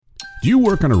Do you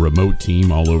work on a remote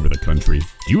team all over the country?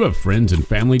 Do you have friends and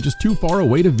family just too far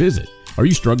away to visit? Are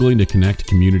you struggling to connect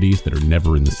communities that are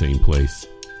never in the same place?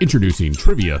 Introducing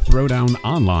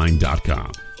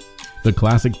TriviaThrowdownOnline.com. The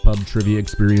classic pub trivia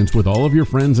experience with all of your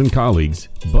friends and colleagues,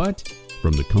 but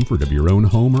from the comfort of your own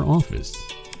home or office.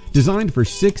 Designed for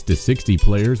 6 to 60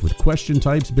 players with question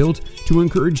types built to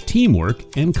encourage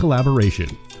teamwork and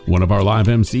collaboration. One of our live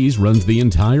MCs runs the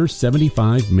entire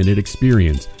 75-minute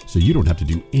experience, so you don't have to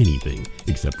do anything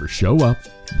except for show up,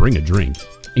 bring a drink,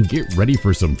 and get ready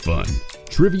for some fun.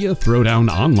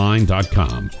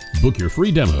 TriviaThrowdownOnline.com. Book your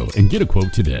free demo and get a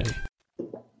quote today.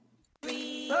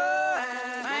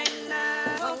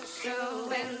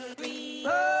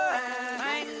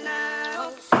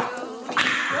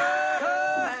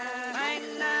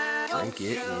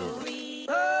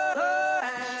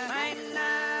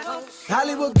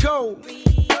 Hollywood go.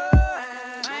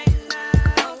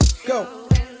 Go.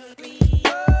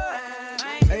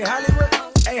 Hey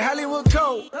Hollywood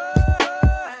go.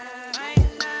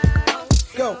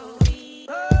 Go.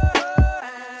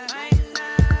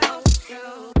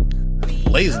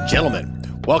 Ladies and gentlemen,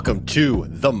 welcome to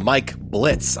the Mike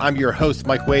Blitz. I'm your host,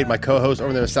 Mike Wade, my co-host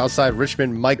over there in the South Side,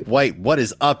 Richmond, Mike White. What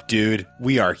is up, dude?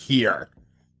 We are here.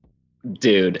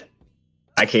 Dude,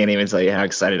 I can't even tell you how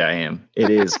excited I am. It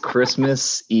is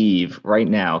Christmas Eve right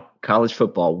now. College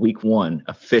football week 1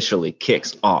 officially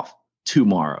kicks off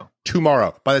tomorrow.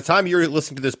 By the time you're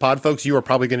listening to this pod, folks, you are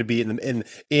probably going to be in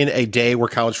a day where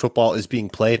college football is being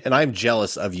played, and I'm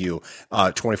jealous of you,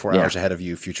 24 hours ahead of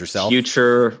you, future self.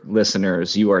 Future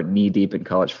listeners, you are knee deep in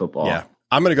college football. Yeah.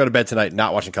 I'm going to go to bed tonight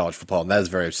not watching college football, and that is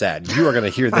very sad. You are going to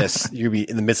hear this. You'll be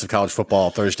in the midst of college football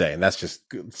Thursday, and that's just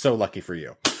so lucky for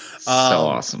you. So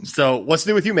awesome. So what's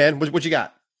new with you, man? What you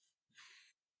got?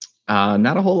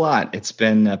 Not a whole lot. It's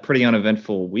been a pretty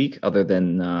uneventful week, other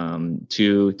than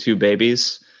two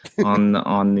babies on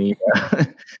the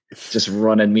just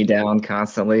running me down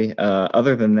constantly.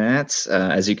 Other than that,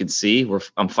 as you can see,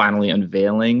 I'm finally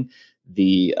unveiling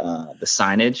the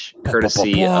signage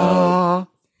courtesy of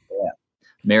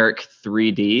Merrick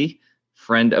 3D,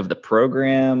 friend of the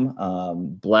program,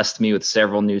 blessed me with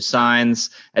several new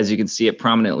signs. As you can see it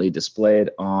prominently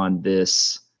displayed on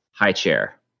this high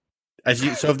chair.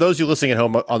 So if those of you listening at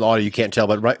home on the audio, you can't tell,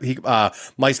 but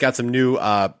Mike's got some new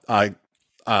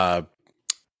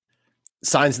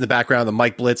signs in the background, the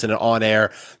Mike Blitz and an on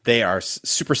air. They are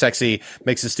super sexy,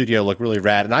 makes the studio look really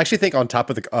rad. And I actually think on top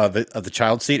of the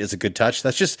child seat is a good touch.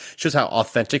 That's just shows how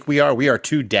authentic we are. We are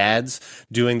two dads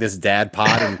doing this dad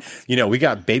pod, and we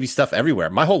got baby stuff everywhere.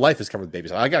 My whole life is covered with baby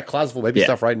stuff. I got closets full of baby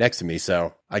stuff right next to me,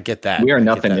 so I get that. We are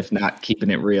nothing if not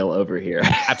keeping it real over here.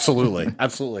 Absolutely.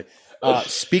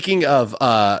 Speaking of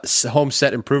home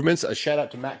set improvements, a shout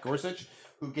out to Matt Gorsuch,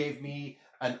 who gave me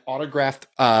an autographed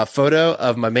photo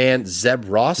of my man Zeb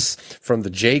Ross from the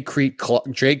Jay Creek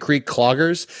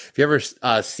Cloggers. If you ever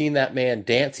seen that man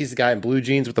dance, he's the guy in blue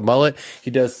jeans with the mullet.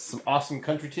 He does some awesome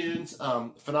country tunes,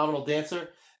 phenomenal dancer.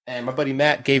 And my buddy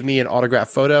Matt gave me an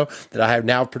autographed photo that I have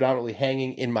now predominantly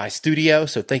hanging in my studio.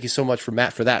 So thank you so much for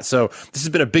Matt for that. So this has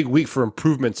been a big week for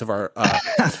improvements of our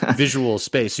visual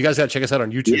space. You guys got to check us out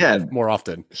on YouTube more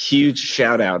often. Huge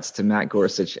shout outs to Matt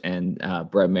Gorsuch and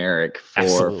Brett Merrick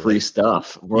for free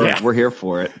stuff. We're here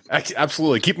for it.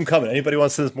 Absolutely. Keep them coming. Anybody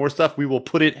wants to send us more stuff, we will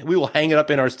hang it up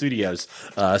in our studios.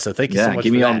 So thank you so much.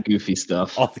 Give me all the goofy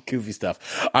stuff. All the goofy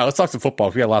stuff. All right, let's talk some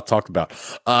football. We got a lot to talk about.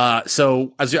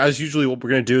 So as usually, what we're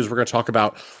going to do is we're going to talk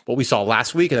about what we saw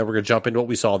last week, and then we're going to jump into what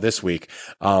we saw this week.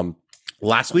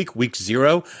 Last week, week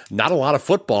 0, not a lot of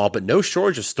football, but no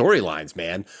shortage of storylines,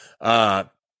 man. A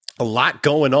lot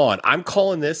going on. I'm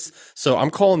calling this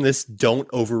don't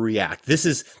overreact. This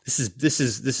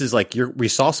is like we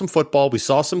saw some football, we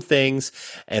saw some things,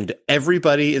 and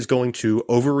everybody is going to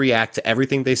overreact to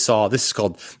everything they saw. This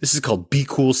is called Be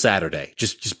Cool Saturday.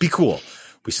 Just be cool.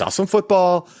 We saw some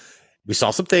football. We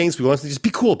saw some things. We want to just be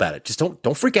cool about it. Just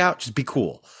don't freak out. Just be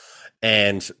cool.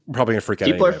 And we're probably gonna freak out.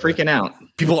 People are freaking out.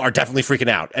 People are definitely freaking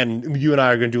out, and you and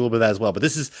I are gonna do a little bit of that as well. But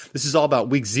this is all about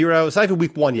week 0. It's not even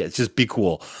week 1 yet. It's just be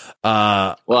cool.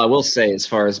 Well, I will say, as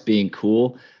far as being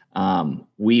cool,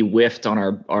 we whiffed on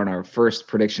our first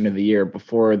prediction of the year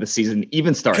before the season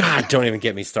even started. God, don't even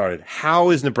get me started.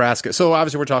 How is Nebraska? So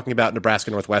obviously we're talking about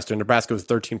Nebraska Northwestern. Nebraska was a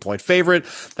 13-point favorite.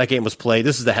 That game was played.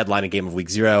 This is the headlining game of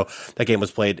week 0. That game was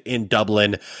played in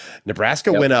Dublin.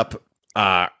 Nebraska went up.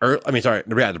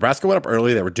 Nebraska went up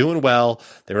early. They were doing well.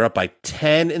 They were up by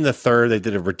 10 in the third. They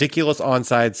did a ridiculous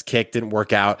onside kick, didn't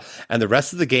work out. And the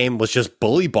rest of the game was just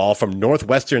bully ball from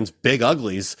Northwestern's big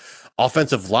uglies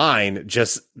offensive line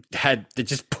just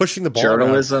pushing the ball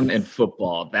Journalism around. and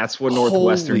football. That's what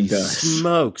Northwestern Holy does.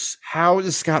 smokes. How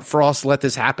does Scott Frost let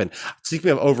this happen?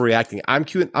 Speaking of overreacting,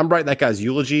 I'm writing that guy's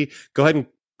eulogy. Go ahead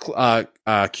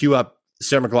and cue up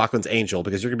Sarah McLaughlin's Angel,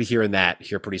 because you're going to be hearing that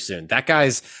here pretty soon.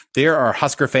 There are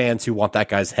Husker fans who want that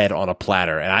guy's head on a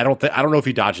platter. And I don't know if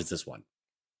he dodges this one.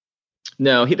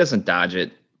 No, he doesn't dodge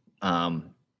it.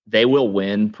 They will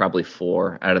win probably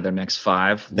 4 out of their next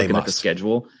 5. Looking at the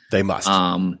schedule. They must.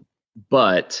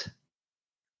 But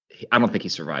I don't think he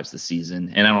survives the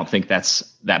season. And I don't think that's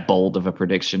that bold of a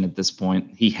prediction at this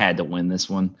point. He had to win this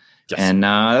one. Yes. And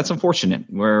that's unfortunate,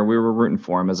 where we were rooting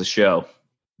for him as a show.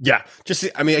 Yeah,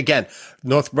 again,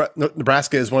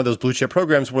 Nebraska is one of those blue chip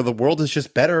programs where the world is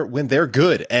just better when they're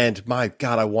good. And my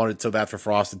God, I wanted so bad for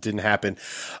Frost. It didn't happen.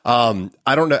 I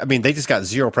don't know. I mean, they just got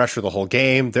zero pressure the whole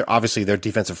game. Obviously their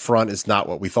defensive front is not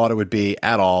what we thought it would be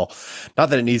at all. Not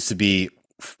that it needs to be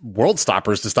world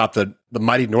stoppers to stop the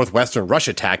mighty Northwestern rush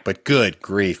attack, but good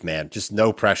grief, man. Just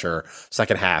no pressure.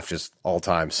 Second half, just all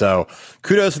time. So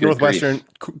kudos to Northwestern.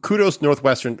 Kudos to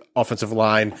Northwestern offensive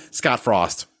line. Scott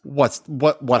Frost.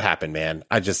 What happened, man?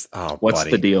 What's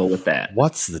the deal with that?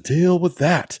 What's the deal with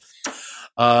that?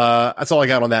 That's all I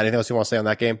got on that. Anything else you want to say on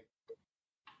that game?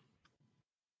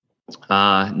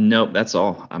 Nope, that's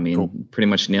all. I mean, cool. Pretty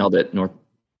much nailed it.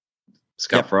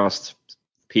 Scott Frost.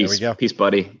 Peace,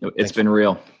 buddy. It's been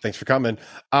real. Thanks for coming.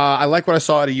 I like what I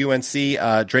saw at a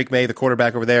UNC. Drake May, the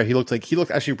quarterback over there, he looked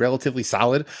actually relatively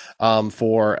solid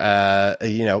for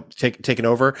taking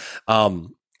over.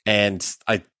 And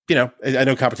I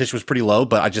know competition was pretty low,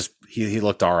 but he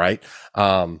looked all right.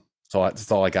 So that's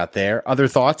all I got there. Other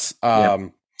thoughts?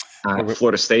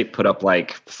 Florida State put up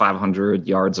like 500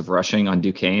 yards of rushing on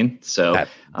Duquesne. So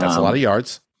that's a lot of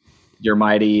yards. Your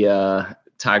mighty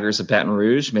Tigers of Baton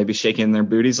Rouge maybe shaking their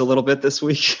booties a little bit this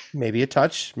week. Maybe a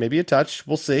touch.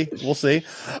 We'll see. Who else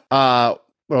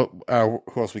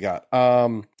we got?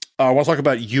 I want to talk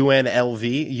about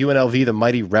UNLV, the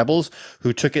mighty Rebels,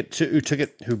 who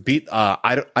beat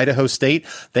Idaho State.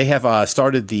 They have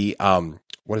started the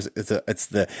what is it?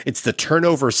 It's the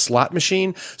turnover slot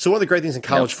machine. So one of the great things in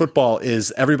college football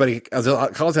is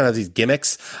college has these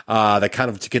gimmicks that kind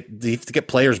of to get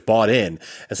players bought in,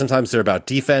 and sometimes they're about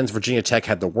defense. Virginia Tech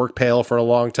had the work pail for a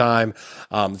long time.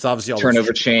 It's obviously all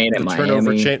turnover chain at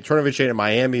Miami. Turnover chain at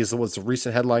Miami was the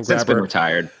recent headline grabber. Since been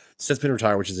retired. Since been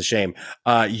retired, which is a shame.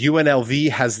 UNLV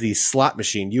has the slot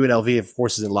machine. UNLV, of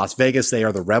course, is in Las Vegas. They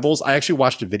are the Rebels. I actually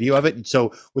watched a video of it.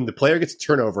 So when the player gets a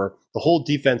turnover, the whole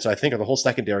defense, I think, or the whole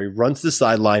secondary runs to the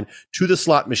sideline to the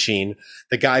slot machine.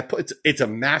 The guy it's a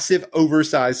massive,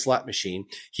 oversized slot machine.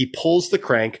 He pulls the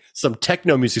crank. Some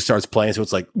techno music starts playing. So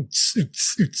it's like, oots,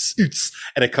 oots, oots, oots,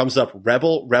 and it comes up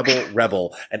rebel, rebel,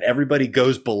 rebel. And everybody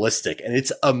goes ballistic. And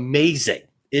it's amazing.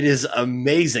 It is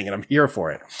amazing, and I'm here for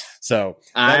it. So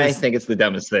I think it's the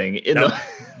dumbest thing.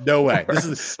 No way. This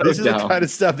is the kind of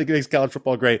stuff that makes college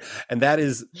football great. And that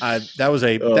was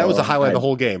a highlight of the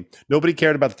whole game. Nobody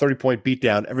cared about the 30-point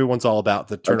beatdown. Everyone's all about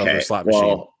the turnover slot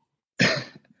machine.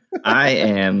 I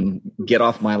am get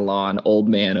off my lawn, old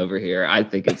man over here. I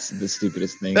think it's the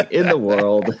stupidest thing in the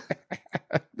world.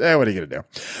 What are you gonna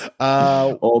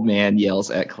do? Old man yells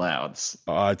at clouds.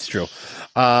 It's true.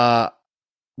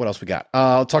 What else we got?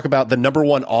 I'll talk about the number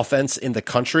one offense in the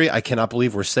country. I cannot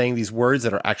believe we're saying these words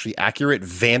that are actually accurate.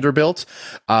 Vanderbilt,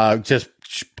 just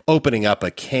opening up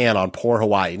a can on poor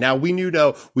Hawaii. Now we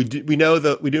know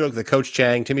the coach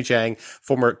Chang, Timmy Chang,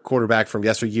 former quarterback from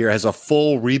yesteryear, has a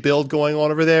full rebuild going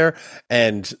on over there,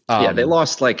 and they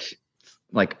lost like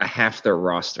a half their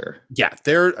roster. Yeah,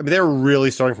 they're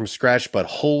really starting from scratch, but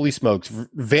holy smokes,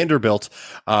 Vanderbilt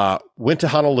went to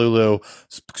Honolulu,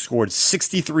 scored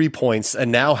 63 points,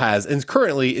 and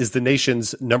currently is the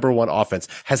nation's number one offense.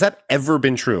 Has that ever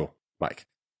been true, Mike?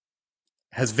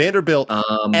 Has Vanderbilt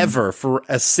ever, for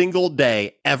a single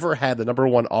day, ever had the number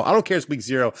one? I don't care if it's week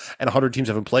 0 and 100 teams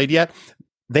haven't played yet.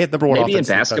 They had number one maybe offense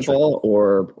in basketball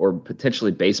or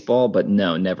potentially baseball, but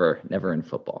no, never in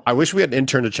football. I wish we had an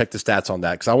intern to check the stats on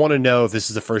that, because I want to know if this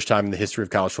is the first time in the history of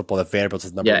college football that Vanderbilt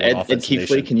is number one offense. Ed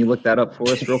Keefley, can you look that up for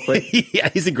us real quick? Yeah,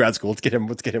 he's in grad school. Let's get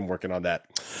him working on that.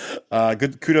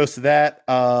 Good kudos to that.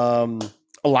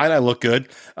 Illini look good.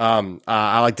 I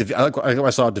like what I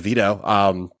saw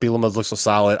DeVito. Bielema looks so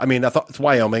solid. I mean, I thought it's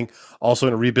Wyoming also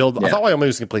in a rebuild. Yeah. I thought Wyoming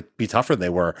was going to be tougher than they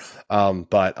were.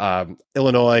 But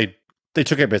Illinois, they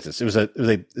took care of business. It was a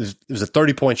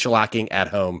 30-point shellacking at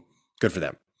home. Good for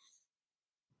them.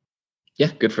 Yeah,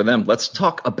 good for them. Let's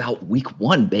talk about week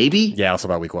 1, baby. Yeah, also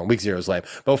about week 1. Week 0 is lame.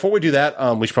 But before we do that,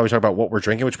 we should probably talk about what we're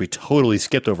drinking, which we totally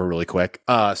skipped over really quick.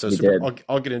 I'll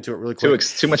get into it really quick.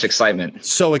 Too much excitement.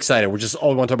 So excited. We're just all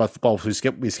we want to talk about football.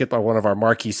 We skipped by one of our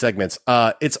marquee segments.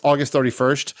 It's August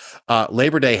 31st.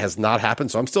 Labor Day has not happened,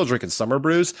 so I'm still drinking summer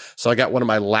brews. So I got one of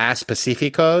my last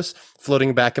Pacificos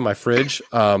floating back in my fridge.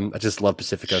 I just love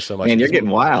Pacifico so much. Man, you're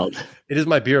getting wild. It is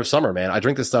my beer of summer, man. I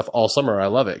drink this stuff all summer. I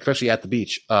love it, especially at the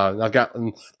beach. I've got,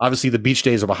 obviously the beach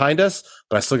days are behind us,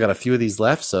 but I still got a few of these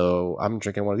left. So I'm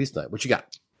drinking one of these tonight. What you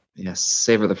got? Yes.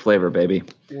 Savor the flavor, baby.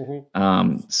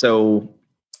 So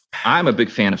I'm a big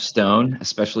fan of Stone,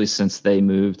 especially since they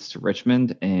moved to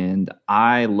Richmond, and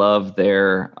I love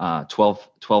their 12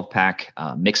 pack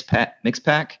mix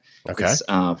pack. Okay. It's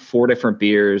 4 different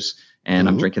beers, and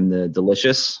I'm drinking the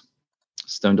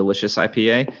Stone Delicious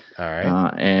IPA. All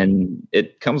right. And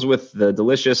it comes with the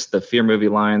Delicious, the Fear Movie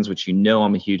lines, which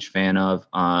I'm a huge fan of.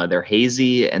 They're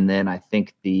hazy, and then I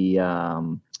think the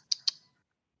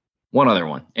one other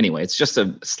one. Anyway, it's just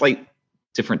a slight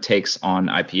different takes on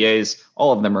IPAs.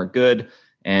 All of them are good,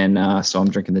 and so I'm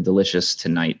drinking the Delicious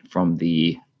tonight from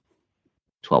the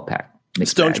 12 pack.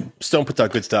 Stone puts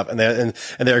out good stuff, and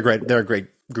they're a great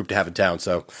group to have in town.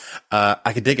 So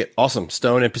I could dig it. Awesome.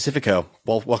 Stone and Pacifico.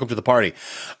 Well, welcome to the party.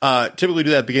 Typically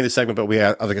do that at the beginning of the segment, but we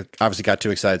obviously got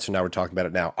too excited, so now we're talking about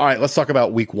it now. All right, let's talk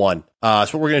about week 1. So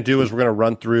what we're going to do is we're going to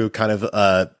run through kind of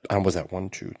was that 1,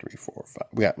 2, 3, 4,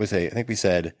 5? I think we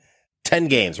said 10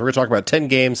 games. We're going to talk about 10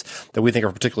 games that we think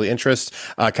are particularly interest,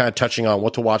 kind of touching on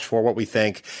what to watch for, what we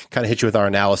think, kind of hit you with our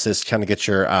analysis, kind of get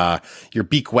your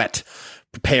beak wet,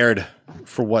 prepared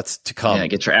for what's to come. Yeah,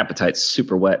 get your appetite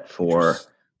super wet for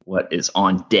what is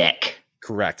on deck.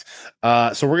 Correct.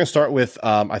 So we're going to start with,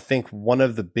 I think one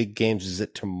of the big games is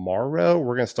it tomorrow.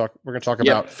 We're going to talk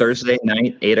about Thursday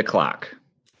night, 8:00.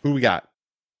 Who we got?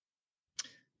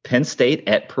 Penn State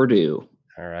at Purdue.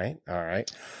 All right.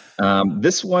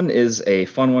 This one is a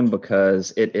fun one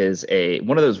because it is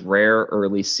one of those rare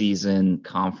early season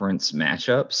conference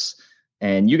matchups.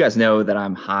 And you guys know that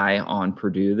I'm high on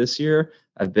Purdue this year.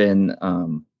 I've been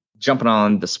jumping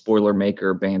on the spoiler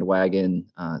maker bandwagon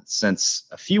since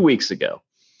a few weeks ago.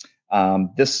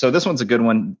 This one's a good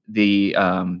one. The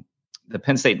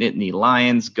Penn State Nittany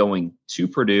Lions going to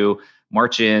Purdue,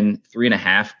 march in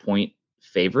 3.5 point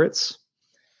favorites,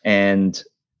 and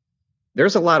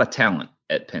there's a lot of talent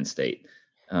at Penn State.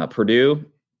 Purdue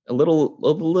a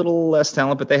little less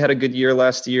talent, but they had a good year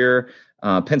last year.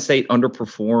 Penn State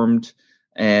underperformed,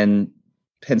 and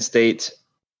Penn State,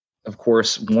 of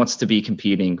course, wants to be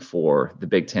competing for the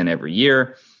Big Ten every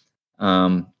year.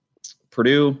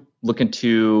 Purdue looking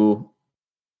to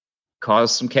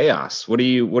cause some chaos. What do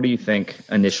you think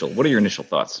what are your initial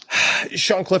thoughts?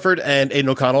 Sean Clifford and Aiden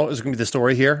O'Connell is going to be the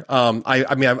story here. I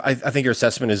think your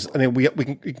assessment is, you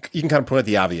can kind of point out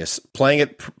the obvious. Playing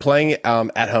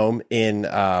at home in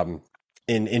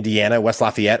Indiana, West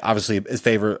Lafayette, obviously is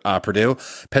favor Purdue.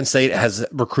 Penn State has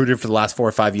recruited for the last 4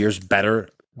 or 5 years better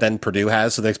than Purdue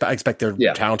has, so I expect their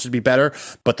talent to be better.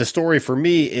 But the story for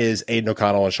me is Aiden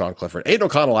O'Connell and Sean Clifford. Aiden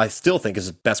O'Connell, I still think, is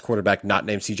the best quarterback not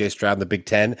named C.J. Stroud in the Big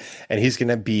Ten, and he's going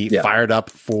to be fired up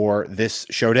for this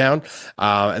showdown.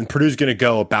 And Purdue's going to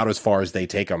go about as far as they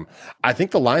take them. I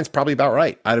think the line's probably about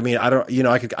right. I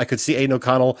could see Aiden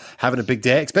O'Connell having a big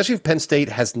day, especially if Penn State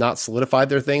has not solidified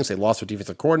their things. They lost their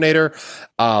defensive coordinator.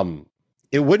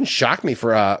 It wouldn't shock me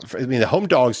the home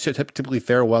dogs typically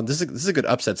fare well. This is a good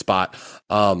upset spot.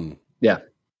 I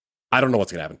don't know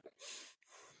what's going to happen.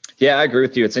 Yeah, I agree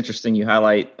with you. It's interesting you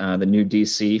highlight the new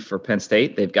DC for Penn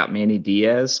State. They've got Manny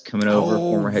Diaz coming over,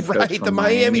 former head coach from the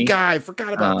Miami guy.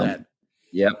 Forgot about that.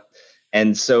 Yep.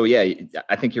 And so,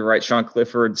 I think you're right. Sean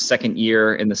Clifford, second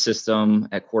year in the system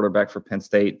at quarterback for Penn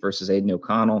State versus Aiden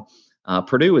O'Connell.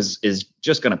 Purdue is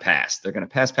just going to pass. They're going to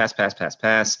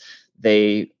pass.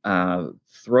 They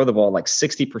throw the ball like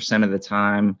 60% of the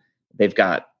time. They've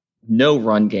got no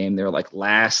run game. They're like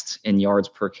last in yards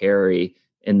per carry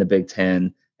in the Big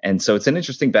Ten. And so it's an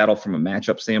interesting battle from a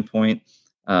matchup standpoint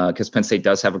because Penn State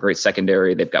does have a great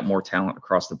secondary. They've got more talent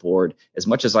across the board. As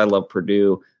much as I love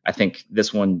Purdue, I think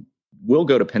this one will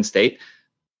go to Penn State.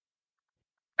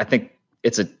 I think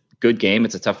it's a good game.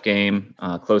 It's a tough game,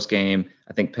 close game.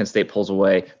 I think Penn State pulls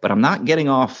away, but I'm not getting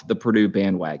off the Purdue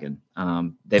bandwagon.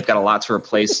 They've got a lot to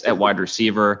replace at wide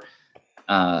receiver.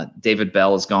 David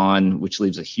Bell is gone, which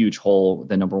leaves a huge hole,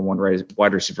 the number one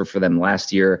wide receiver for them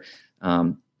last year.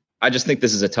 I just think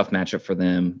this is a tough matchup for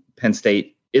them. Penn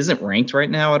State isn't ranked right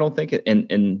now, I don't think,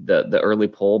 in the early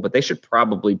poll, but they should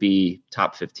probably be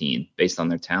top 15 based on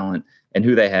their talent and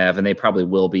who they have, and they probably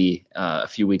will be a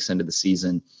few weeks into the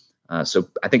season. So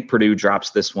I think Purdue drops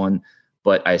this one.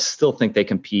 but I still think they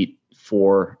compete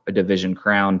for a division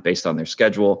crown based on their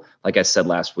schedule. Like I said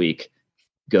last week,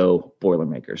 go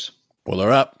Boilermakers.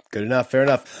 Boiler up. Good enough. Fair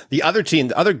enough. The other team,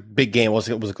 the other big game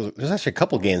there's actually a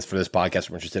couple games for this podcast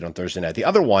we're interested on Thursday night. The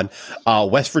other one,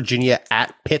 West Virginia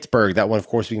at Pittsburgh. That one, of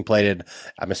course, being played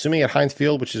I'm assuming at Heinz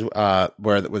Field, which is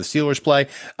where the Steelers play.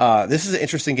 This is an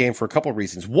interesting game for a couple of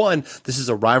reasons. One, this is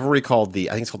a rivalry called I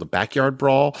think it's called the Backyard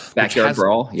Brawl. Backyard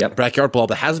Brawl. Yep. Backyard Brawl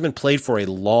that hasn't been played for a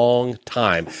long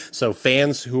time. So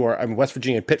fans who are, West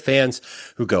Virginia and Pitt fans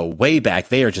who go way back,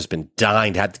 they are just been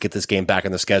dying to have to get this game back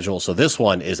on the schedule. So this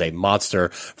one is a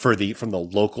monster from the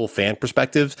local fan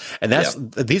perspectives. And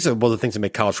these are one of the things that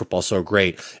make college football so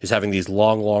great, is having these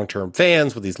long-term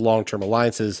fans with these long-term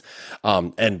alliances,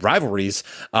 and rivalries,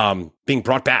 being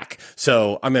brought back.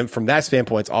 So, I mean, from that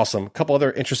standpoint, it's awesome. A couple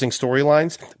other interesting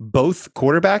storylines. Both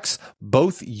quarterbacks,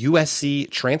 both USC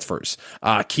transfers.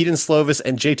 Keaton Slovis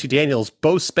and JT Daniels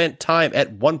both spent time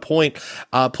at one point,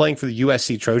 playing for the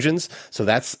USC Trojans. So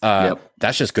that's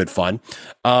just good fun.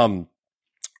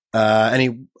 What do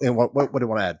you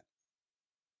want to add?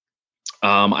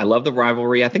 I love the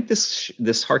rivalry. I think this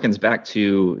harkens back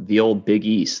to the old Big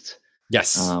East.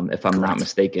 Yes. If I'm not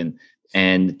mistaken.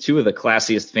 And two of the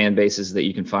classiest fan bases that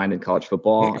you can find in college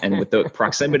football. And with the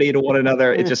proximity to one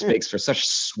another, it just makes for such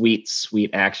sweet, sweet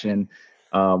action.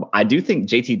 I do think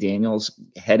JT Daniels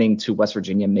heading to West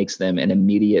Virginia makes them an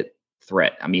immediate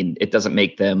threat. I mean, it doesn't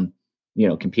make them,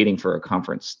 competing for a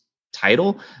conference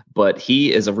title, but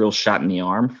he is a real shot in the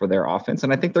arm for their offense.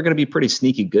 And I think they're going to be pretty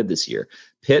sneaky good this year.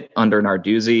 Pitt under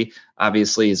Narduzzi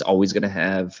obviously is always going to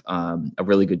have a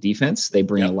really good defense. They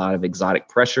bring a lot of exotic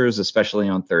pressures, especially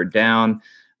on third down.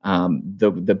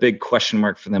 The big question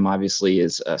mark for them obviously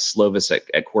is Slovis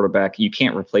at quarterback. You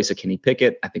can't replace a Kenny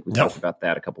Pickett. I think we talked about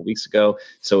that a couple of weeks ago.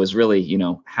 So it's really,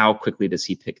 how quickly does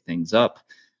he pick things up?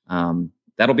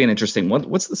 That'll be an interesting one.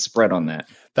 What's the spread on that?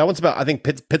 That one's about, I think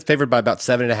Pitt's favored by about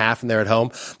 7.5, and they're at home.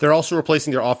 They're also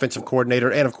replacing their offensive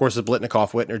coordinator and, of course, the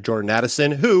Blitnikoff Whitner, Jordan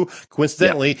Addison, who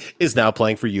coincidentally is now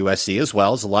playing for USC as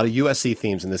well. There's a lot of USC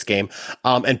themes in this game.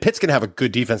 And Pitt's going to have a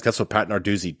good defense. That's what Pat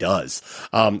Narduzzi does.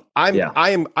 I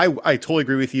totally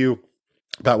agree with you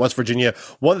about West Virginia.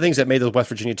 One of the things that made those West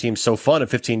Virginia teams so fun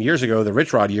 15 years ago, the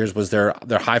Rich Rod years, was their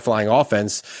high-flying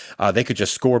offense. They could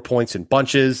just score points in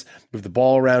bunches, move the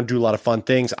ball around, do a lot of fun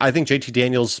things. I think JT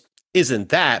Daniels isn't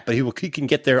that, but he can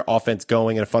get their offense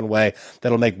going in a fun way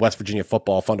that'll make West Virginia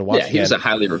football fun to watch. Yeah, he's a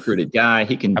highly recruited guy.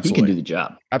 He can do the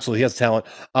job. Absolutely, he has talent.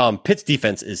 Pitt's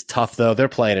defense is tough, though. They're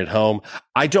playing at home.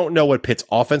 I don't know what Pitt's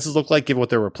offenses look like, given what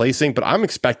they're replacing, but I'm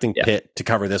expecting Pitt to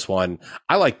cover this one.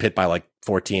 I like Pitt by like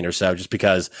 14 or so, just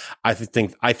because I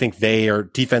think their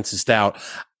defense is stout.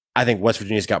 I think West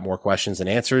Virginia's got more questions than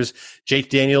answers. Jake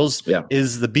Daniels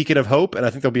is the beacon of hope, and I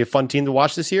think they'll be a fun team to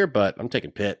watch this year, but I'm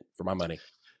taking Pitt for my money.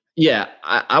 Yeah,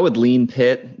 I would lean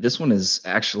Pitt. This one is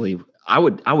actually, I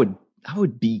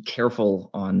would be careful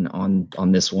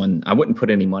on this one. I wouldn't put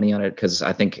any money on it because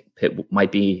I think Pitt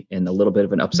might be in a little bit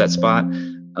of an upset spot,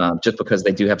 just because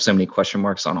they do have so many question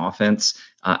marks on offense.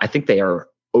 I think they are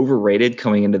overrated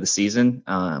coming into the season.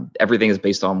 Everything is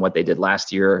based on what they did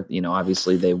last year.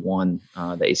 Obviously they won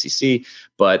the ACC,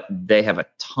 but they have a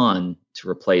ton to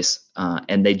replace,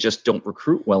 and they just don't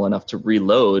recruit well enough to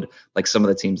reload like some of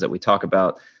the teams that we talk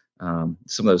about, some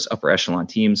of those upper echelon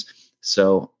teams.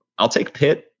 So I'll take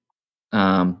Pitt,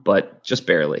 but just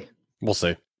barely. We'll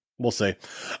see.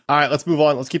 All right, let's move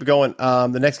on. Let's keep it going.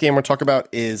 The next game we're talking about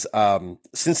is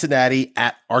Cincinnati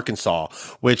at Arkansas,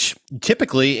 which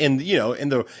typically in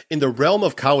the realm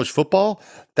of college football,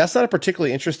 that's not a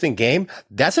particularly interesting game.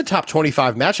 That's a top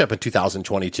 25 matchup in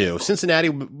 2022. Cincinnati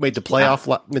made the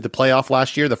playoff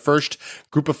last year, the first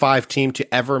Group of 5 team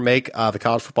to ever make the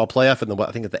college football playoff in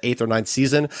I think the 8th or 9th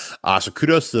season. So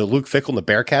kudos to Luke Fickell and the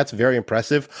Bearcats, very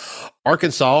impressive.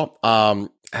 Arkansas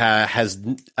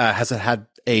has had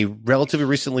a relatively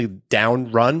recently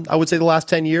down run, I would say, the last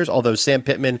 10 years, although Sam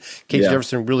Pittman, KJ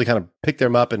Jefferson really kind of picked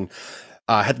them up and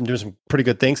had them doing some pretty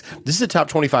good things. This is a top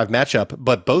 25 matchup,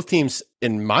 but both teams,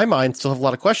 in my mind, still have a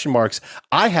lot of question marks.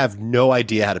 I have no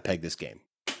idea how to peg this game.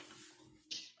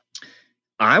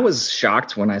 I was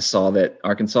shocked when I saw that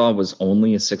Arkansas was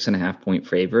only a 6.5 point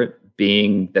favorite,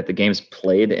 being that the game's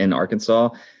played in Arkansas.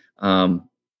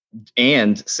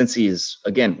 And since he is,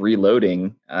 again,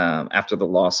 reloading after the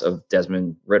loss of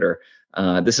Desmond Ridder,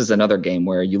 this is another game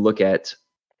where you look at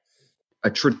a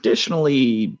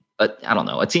traditionally,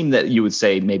 a team that you would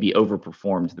say maybe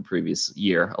overperformed the previous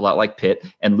year, a lot like Pitt,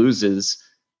 and loses,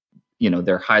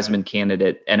 their Heisman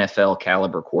candidate, NFL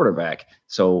caliber quarterback.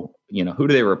 So, who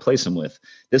do they replace him with?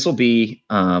 This will be,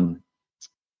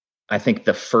 I think,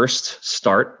 the first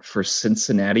start for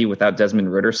Cincinnati without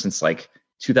Desmond Ridder since like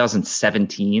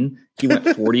 2017. He went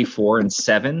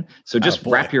 44-7. So just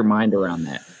wrap your mind around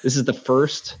that. This is the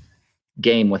first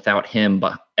game without him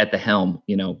at the helm.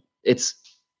 It's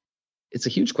a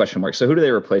huge question mark. So who do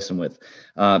they replace him with?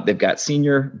 They've got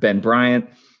senior Ben Bryant.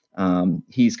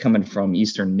 He's coming from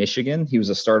Eastern Michigan. He was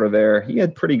a starter there. He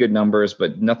had pretty good numbers,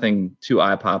 but nothing too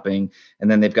eye-popping.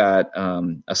 And then they've got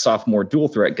a sophomore dual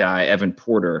threat guy, Evan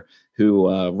Porter, who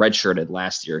redshirted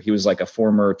last year. He was like a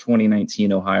former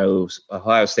 2019 Ohio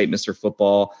State Mr.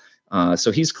 Football.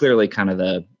 So he's clearly kind of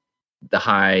the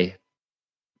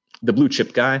blue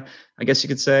chip guy, I guess you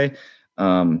could say.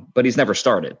 But he's never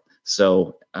started.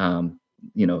 So,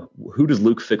 who does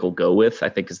Luke Fickell go with? I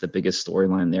think is the biggest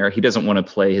storyline there. He doesn't want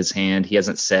to play his hand. He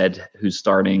hasn't said who's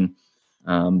starting.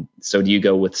 So do you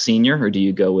go with senior or do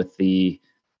you go with the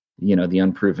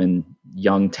unproven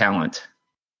young talent?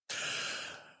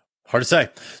 Hard to say.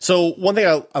 So one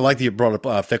thing I like that you brought up,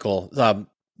 Fickell,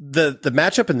 the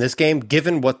matchup in this game,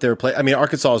 given what they're playing, I mean,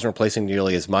 Arkansas isn't replacing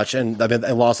nearly as much, and I mean,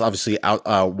 they lost obviously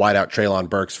wide out Treylon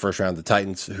Burks first round of the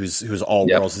Titans, who's all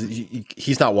worlds.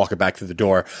 He's not walking back through the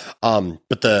door.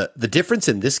 But the difference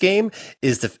in this game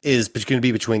is going to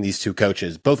be between these two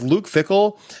coaches. Both Luke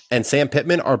Fickell and Sam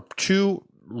Pittman are two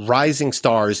rising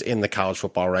stars in the college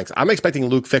football ranks. I'm expecting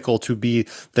Luke Fickell to be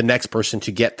the next person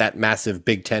to get that massive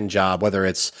Big Ten job, whether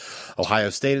it's Ohio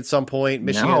State at some point,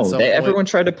 Michigan at some point. Everyone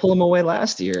tried to pull him away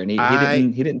last year, and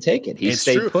he didn't take it. He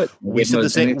stayed put. We said the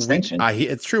same extension.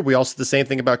 It's true. We also said the same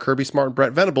thing about Kirby Smart and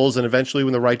Brent Venables, and eventually,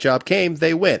 when the right job came,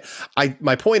 they went.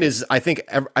 My point is, I think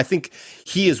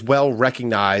he is well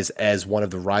recognized as one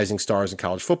of the rising stars in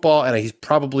college football, and he's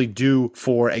probably due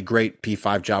for a great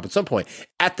P5 job at some point.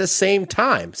 At the same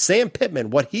time, Sam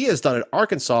Pittman, what he has done at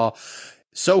Arkansas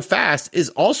so fast is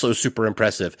also super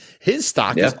impressive. His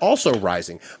stock is also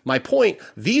rising. My point,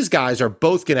 these guys are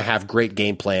both going to have great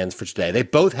game plans for today. They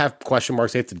both have question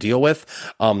marks they have to deal with,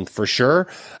 for sure.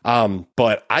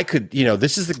 But I could,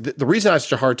 this is the reason I have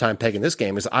such a hard time pegging this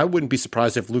game is I wouldn't be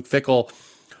surprised if Luke Fickell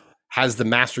has the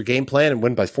master game plan and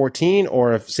win by 14,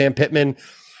 or if Sam Pittman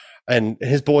and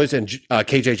his boys and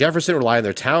KJ Jefferson rely on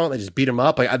their talent. They just beat him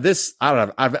up. I don't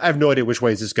know. I have no idea which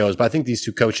ways this goes, but I think these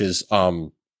two coaches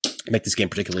make this game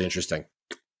particularly interesting.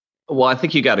 Well, I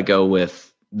think you got to go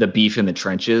with the beef in the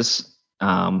trenches.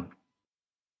 And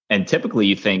typically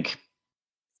you think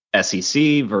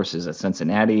SEC versus a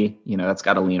Cincinnati, that's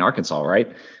got to lean Arkansas,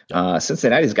 right?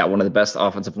 Cincinnati's got one of the best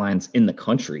offensive lines in the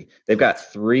country. They've got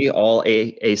 3 all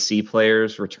AAC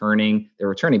players returning. They're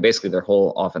returning basically their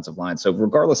whole offensive line. So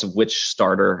regardless of which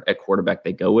starter at quarterback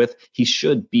they go with, he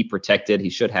should be protected. He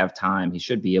should have time. He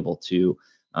should be able to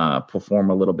perform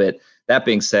a little bit. That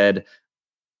being said,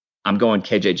 I'm going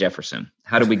KJ Jefferson.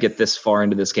 How do we get this far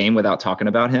into this game without talking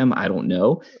about him? I don't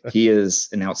know. He is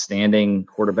an outstanding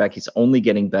quarterback. He's only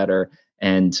getting better.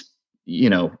 And,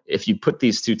 if you put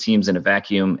these two teams in a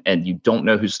vacuum and you don't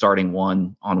know who's starting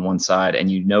one on one side and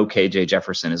KJ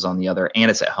Jefferson is on the other and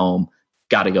it's at home,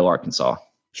 got to go Arkansas.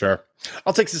 Sure.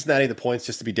 I'll take Cincinnati the points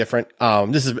just to be different.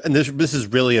 This is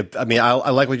really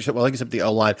I like what you said. Well, like you said, the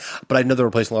O-line, but I know they're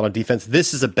replacing a lot on defense.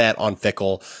 This is a bet on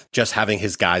Fickell just having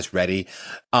his guys ready.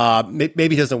 Maybe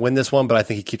he doesn't win this one, but I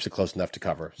think he keeps it close enough to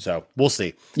cover. So we'll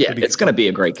see. Yeah, it's going to be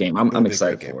a great game. I'm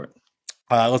excited for it.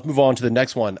 Let's move on to the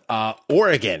next one.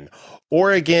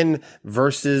 Oregon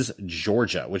versus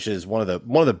Georgia, which is one of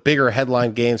the bigger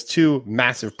headline games. 2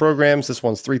 massive programs. This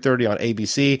one's 3:30 on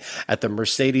ABC at the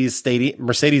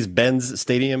Mercedes-Benz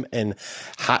Stadium in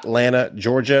Atlanta,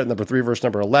 Georgia. Number 3 versus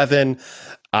number 11.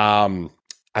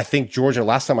 I think Georgia,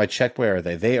 last time I checked, where are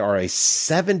they? They are a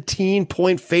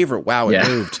 17-point favorite. Wow, it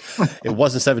moved. It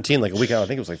wasn't 17 like a week ago. I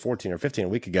think it was like 14 or 15 a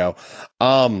week ago.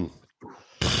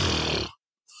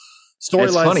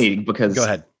 It's funny because go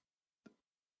ahead.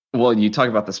 Well, you talk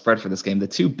about the spread for this game. The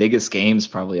 2 biggest games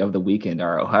probably of the weekend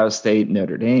are Ohio State,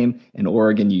 Notre Dame, and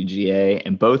Oregon UGA,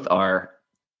 and both are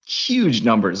huge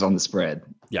numbers on the spread.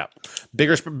 Yeah,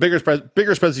 bigger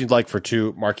spreads you'd like for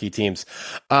 2 marquee teams.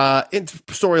 In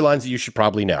storylines that you should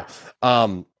probably know.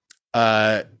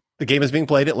 The game is being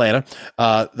played in Atlanta.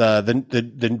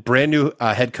 The brand new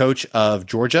head coach of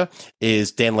Georgia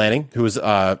is Dan Lanning, who is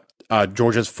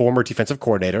Georgia's former defensive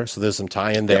coordinator. So there's some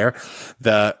tie-in there.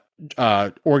 The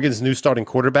Oregon's new starting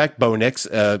quarterback, Bo Nix,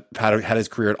 had his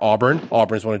career at Auburn.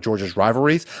 Auburn is one of Georgia's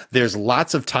rivalries. There's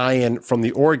lots of tie-in from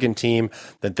the Oregon team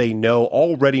that they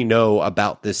already know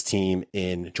about this team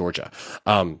in Georgia.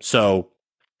 So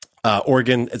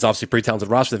Oregon is obviously a pretty talented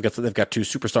roster. They've got 2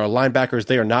 superstar linebackers.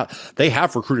 They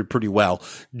have recruited pretty well.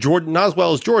 Jordan, not as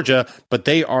well as Georgia, but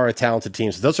they are a talented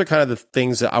team. So those are kind of the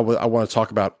things that I want to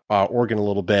talk about Oregon a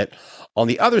little bit. On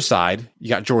the other side, you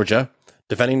got Georgia,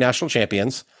 defending national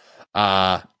champions.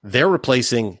 They're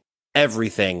replacing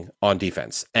everything on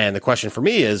defense. And the question for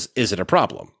me is it a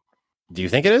problem? Do you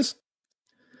think it is?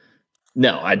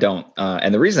 No, I don't.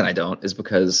 And the reason I don't is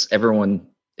because everyone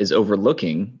is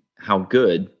overlooking how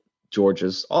good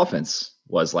Georgia's offense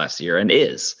was last year and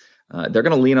is. They're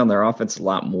going to lean on their offense a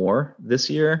lot more this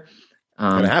year.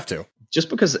 Going to have to. Just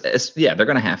because, they're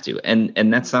going to have to.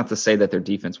 And that's not to say that their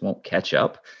defense won't catch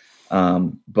up.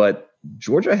 But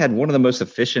Georgia had one of the most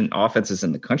efficient offenses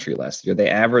in the country last year. They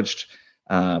averaged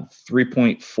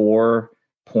 3.4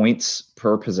 points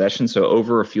per possession, so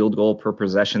over a field goal per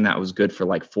possession. That was good for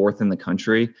like 4th in the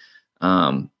country.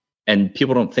 And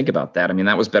people don't think about that. I mean,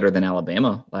 that was better than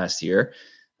Alabama last year.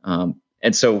 And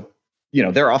so,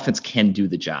 their offense can do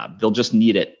the job. They'll just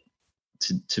need it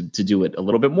to do it a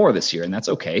little bit more this year, and that's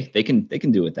okay. They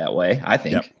can do it that way, I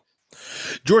think. Yep.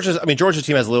 Georgia's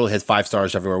team has 5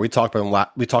 stars everywhere. We talked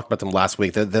about them last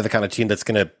week. They're the kind of team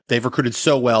they've recruited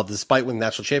so well, despite winning the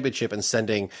national championship and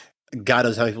sending God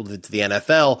knows how many people to the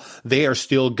NFL. They are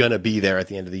still going to be there at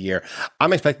the end of the year.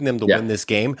 I'm expecting them to win this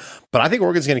game, but I think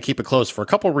Oregon's going to keep it close for a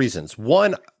couple of reasons.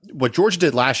 One, what Georgia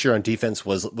did last year on defense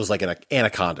was like an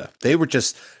anaconda. They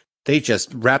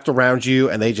just wrapped around you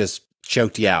and they just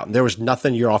choked you out. And there was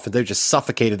nothing you're off. They just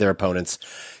suffocated their opponents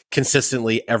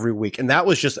consistently every week. And that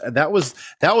was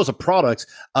a product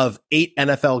of 8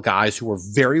 NFL guys who were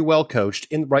very well coached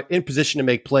in position to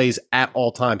make plays at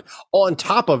all times, on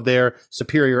top of their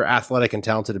superior athletic and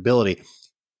talented ability.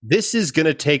 This is going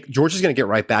to take, Georgia's going to get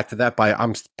right back to that by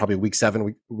probably week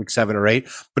 7 or 8,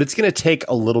 but it's going to take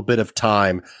a little bit of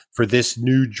time for this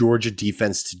new Georgia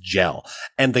defense to gel.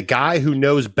 And the guy who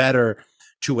knows better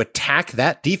to attack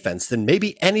that defense than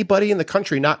maybe anybody in the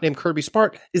country not named Kirby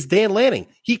Smart is Dan Lanning.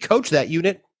 He coached that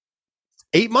unit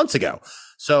 8 months ago.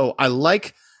 So I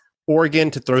like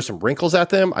Oregon to throw some wrinkles at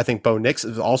them. I think Bo Nix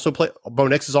has also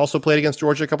played against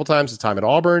Georgia a couple times, his time at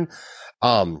Auburn.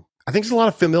 I think there's a lot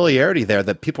of familiarity there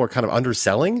that people are kind of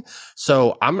underselling.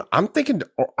 So I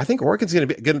think Oregon's going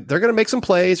to be good. They're going to make some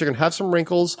plays. They're going to have some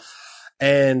wrinkles,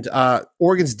 and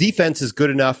Oregon's defense is good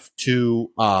enough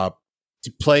to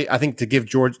play, I think, to give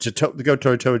Georgia to go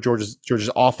toe-to-toe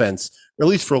Georgia's offense, or at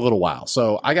least for a little while.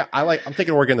 So I'm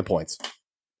taking Oregon the points.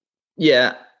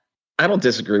 Yeah, I don't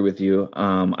disagree with you.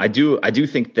 I do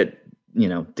think that,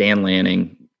 Dan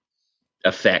Lanning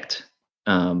effect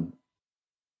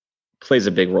plays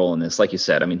a big role in this. Like you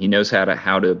said, I mean, he knows how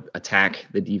to attack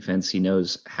the defense. He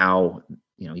knows how,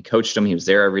 he coached them. He was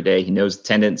there every day. He knows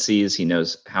tendencies. He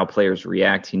knows how players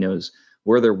react. He knows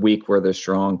where they're weak, where they're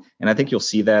strong. And I think you'll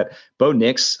see that. Bo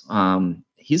Nix,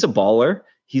 he's a baller.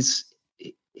 He's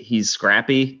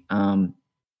scrappy.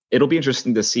 It'll be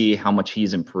interesting to see how much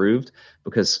he's improved,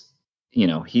 because,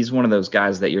 he's one of those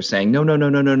guys that you're saying, no.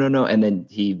 And then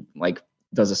he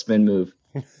does a spin move,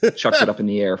 chucks it up in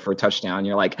the air for a touchdown.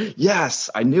 You're like, yes,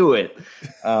 I knew it.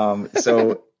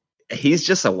 So he's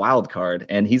just a wild card,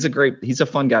 and he's a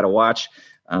fun guy to watch.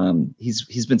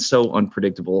 He's been so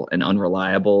unpredictable and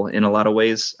unreliable in a lot of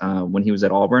ways when he was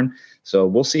at Auburn. So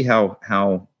we'll see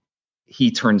how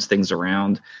he turns things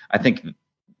around. I think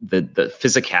the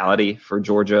physicality for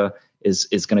Georgia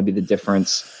is going to be the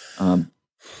difference.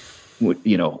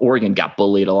 Oregon got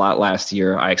bullied a lot last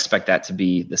year. I expect that to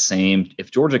be the same.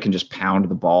 If Georgia can just pound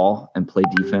the ball and play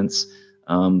defense,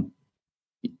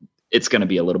 it's going to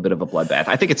be a little bit of a bloodbath.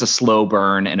 I think it's a slow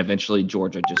burn, and eventually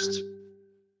Georgia just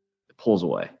pulls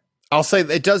away. I'll say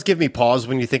it does give me pause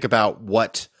when you think about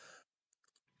what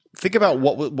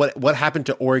happened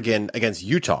to Oregon against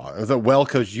Utah, the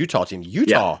well-coached Utah team.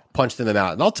 Utah punched them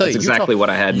out. And I'll tell you, exactly what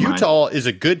I had in Utah mind. Is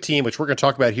a good team, which we're going to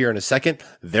talk about here in a second.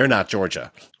 They're not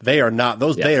Georgia. They are not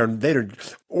those. Yeah.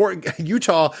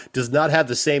 Utah does not have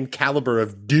the same caliber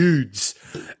of dudes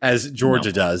as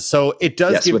Georgia does. So it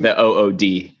does give with the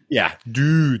OOD. Yeah,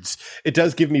 dudes. It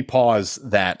does give me pause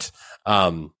that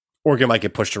Oregon might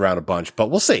get pushed around a bunch,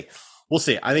 but we'll see.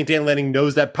 I think Dan Lanning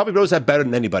probably knows that better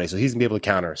than anybody, so he's going to be able to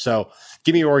counter. So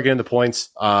give me Oregon the points.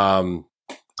 I'm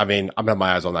have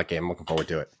my eyes on that game. I'm looking forward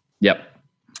to it. Yep.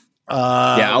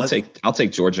 I'll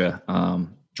take Georgia.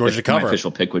 Georgia to cover. My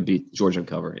official pick would be Georgia to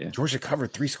cover. Yeah. Georgia cover,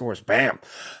 3 scores. Bam.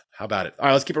 How about it? All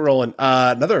right, let's keep it rolling.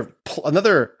 Another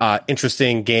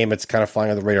interesting game. It's kind of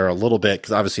flying on the radar a little bit,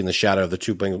 because obviously in the shadow of the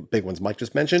 2 big ones Mike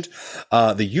just mentioned,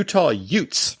 the Utah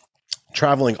Utes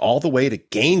traveling all the way to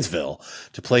Gainesville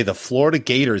to play the Florida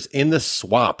Gators in the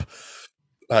Swamp.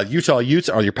 Utah Utes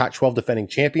are your Pac-12 defending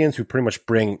champions, who pretty much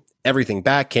bring everything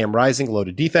back. Cam Rising,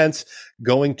 loaded defense,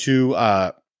 going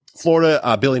to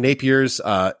Florida. Billy Napier's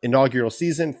inaugural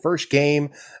season, first game.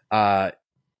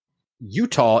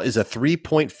 Utah is a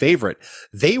 3-point favorite.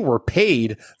 They were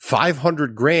paid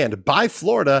 $500,000 by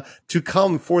Florida to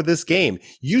come for this game.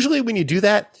 Usually when you do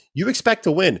that, you expect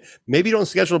to win. Maybe you don't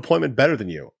schedule an appointment better than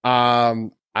you.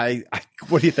 What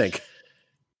do you think?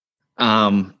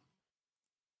 I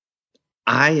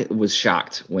was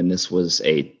shocked when I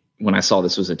saw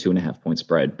this was a 2.5 point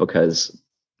spread, because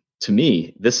to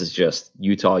me, this is just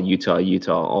Utah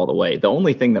all the way. The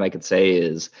only thing that I could say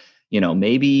is,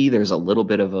 maybe there's a little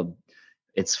bit of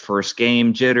it's first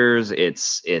game jitters.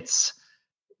 It's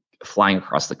flying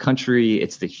across the country.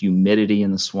 It's the humidity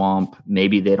in the swamp.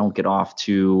 Maybe they don't get off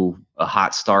to a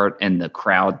hot start and the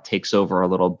crowd takes over a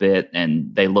little bit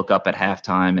and they look up at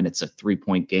halftime and it's a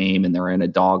 3-point game and they're in a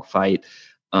dogfight.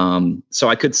 So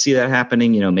I could see that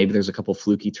happening. Maybe there's a couple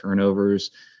fluky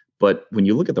turnovers. But when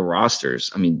you look at the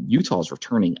rosters, I mean, Utah's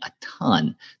returning a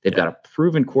ton. They've got a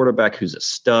proven quarterback who's a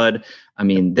stud. I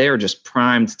mean, they're just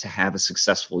primed to have a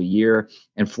successful year.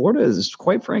 And Florida is,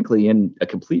 quite frankly, in a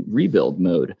complete rebuild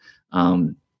mode.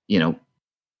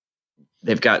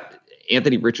 They've got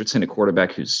Anthony Richardson, a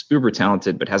quarterback who's uber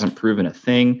talented but hasn't proven a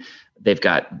thing. They've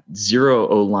got zero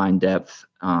O-line depth.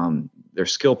 Their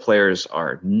skill players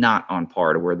are not on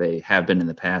par to where they have been in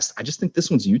the past. I just think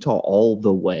this one's Utah all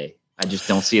the way. I just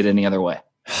don't see it any other way.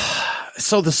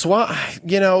 So the Swamp,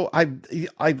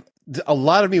 a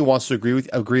lot of me wants to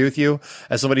agree with you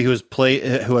as somebody who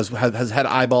has had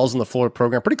eyeballs in the Florida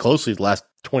program pretty closely the last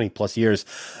 20 plus years.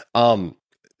 I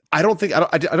don't think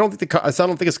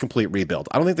it's a complete rebuild.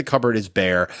 I don't think the cupboard is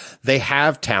bare. They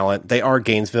have talent. They are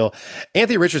Gainesville.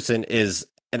 Anthony Richardson is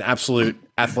an absolute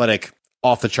athletic,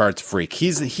 off the charts freak.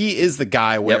 He is the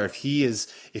guy where if he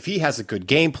has a good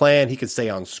game plan, he can stay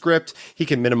on script, he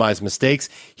can minimize mistakes,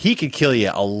 he could kill you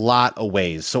a lot of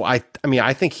ways. So I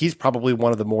think he's probably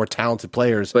one of the more talented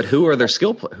players. But who are their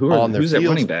skill players? Who's at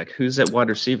running back? Who's at wide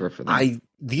receiver for them?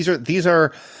 These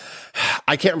are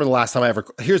I can't remember the last time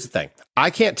here's the thing. I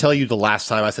can't tell you the last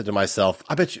time I said to myself,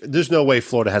 I bet you there's no way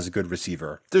Florida has a good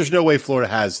receiver. There's no way Florida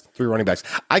has 3 running backs.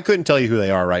 I couldn't tell you who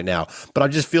they are right now, but I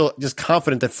just feel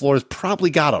confident that Florida's probably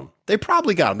got them. They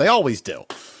probably got them. They always do.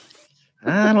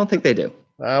 I don't think they do.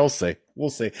 We'll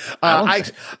see. I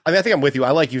think I'm with you.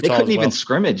 I like Utah. They couldn't even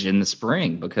scrimmage in the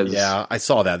spring because I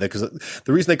saw that because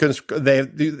the reason they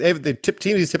couldn't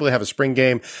teams typically have a spring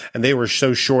game and they were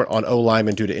so short on O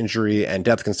linemen due to injury and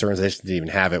depth concerns they just didn't even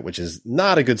have it, which is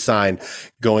not a good sign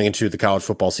going into the college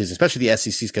football season, especially the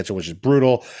SEC schedule, which is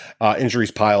brutal.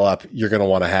 Injuries pile up. You're going to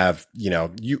want to have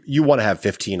you want to have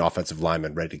 15 offensive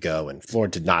linemen ready to go, and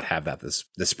Florida did not have that this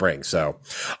spring. So,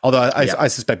 although I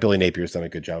suspect Billy Napier's done a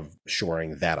good job of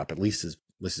shoring that up at least as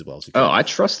well as he can. I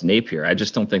trust Napier. I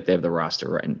just don't think they have the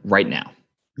roster right now.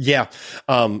 Yeah.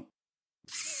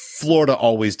 Florida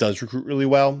always does recruit really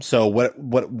well. So what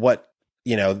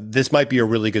this might be a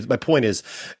really good, my point is,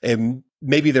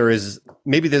 maybe there's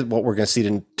what we're going to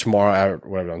see tomorrow or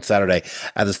whatever on Saturday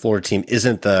at this Florida team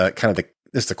isn't the kind of the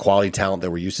quality talent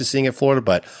that we're used to seeing at Florida,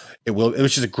 but it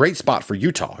was just a great spot for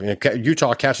Utah.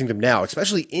 Utah catching them now,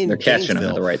 especially they're catching them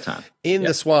at the right time in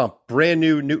the swamp. Brand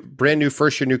new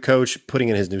first year new coach putting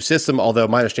in his new system. Although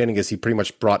my understanding is he pretty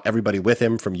much brought everybody with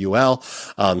him from UL.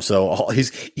 So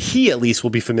he at least will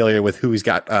be familiar with who he's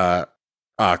got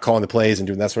calling the plays and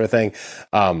doing that sort of thing.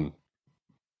 I'm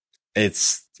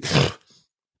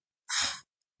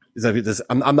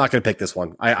not going to pick this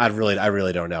one. I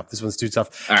really don't know. This one's too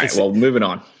tough. All right. Moving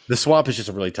on. The swamp is just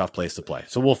a really tough place to play.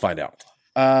 So we'll find out.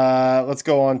 Let's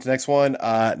go on to the next one.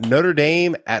 Notre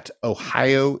Dame at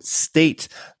Ohio State.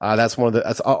 That's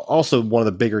also one of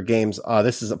the bigger games.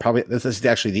 This is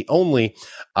actually the only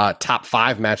top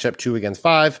 5 matchup, 2 against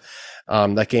 5.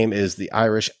 That game is the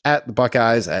Irish at the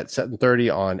Buckeyes at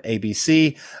 7:30 on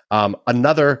ABC.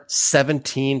 Another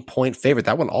 17-point favorite.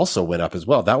 That one also went up as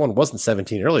well. That one wasn't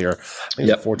 17 earlier. I think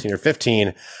it was 14 or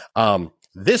 15.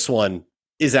 This one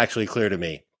is actually clear to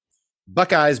me.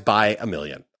 Buckeyes by 1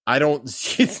 million. I don't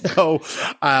know.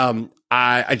 They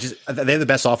have the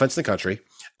best offense in the country.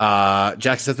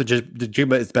 Jackson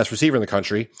Smith-Njigba is the best receiver in the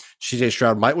country. CJ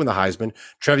Stroud might win the Heisman.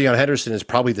 Trevion Henderson is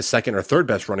probably the 2nd or 3rd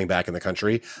best running back in the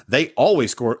country. They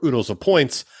always score oodles of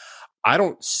points.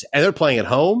 And they're playing at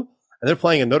home, and they're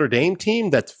playing a Notre Dame team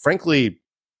that's frankly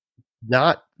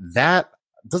not that,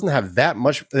 doesn't have that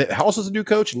much. House is a new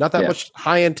coach, not that much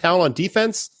high-end talent on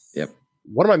defense. Yep.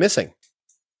 What am I missing?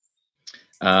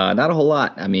 Not a whole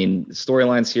lot. I mean,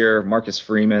 storylines here, Marcus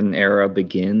Freeman era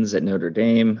begins at Notre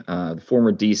Dame. The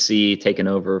former DC taking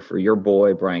over for your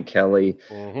boy, Brian Kelly.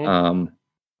 Mm-hmm.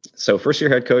 So first-year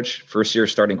head coach, first-year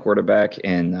starting quarterback,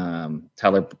 and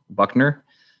Tyler Buchner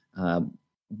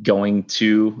going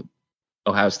to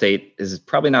Ohio State is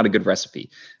probably not a good recipe.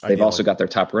 They've also got their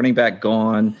top running back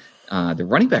gone. The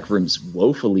running back room's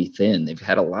woefully thin. They've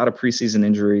had a lot of preseason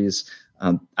injuries.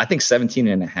 I think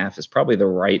 17.5 is probably the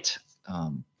right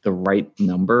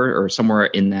number, or somewhere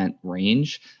in that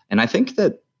range. And I think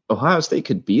that Ohio State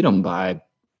could beat them by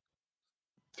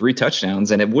 3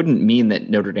 touchdowns. And it wouldn't mean that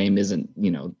Notre Dame isn't,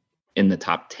 in the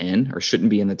top 10 or shouldn't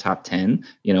be in the top 10.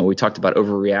 We talked about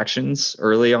overreactions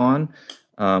early on.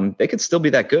 They could still be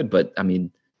that good, but I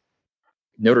mean,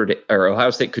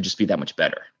 Ohio State could just be that much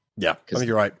better. Yeah, I think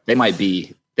you're right. They might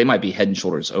be head and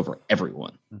shoulders over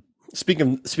everyone.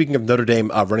 Speaking of Notre Dame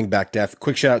running back depth,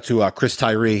 quick shout out to Chris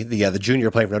Tyree, the junior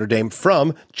playing for Notre Dame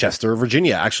from Chester,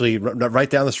 Virginia, actually right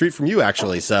down the street from you,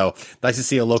 actually. So nice to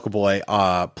see a local boy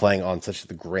playing on such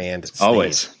the grand stage.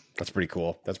 Always. That's pretty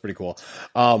cool.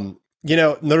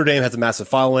 Notre Dame has a massive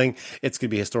following. It's going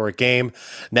to be a historic game.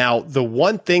 Now, the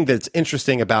one thing that's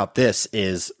interesting about this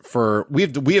is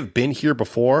we have been here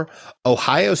before.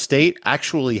 Ohio State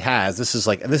actually has, this is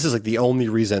like the only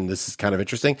reason this is kind of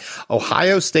interesting.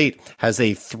 Ohio State has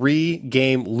a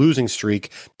 3-game losing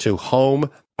streak to home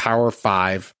Power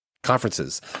 5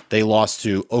 conferences. They lost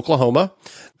to Oklahoma,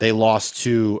 they lost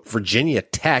to Virginia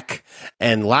Tech,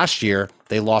 and last year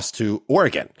they lost to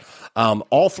Oregon.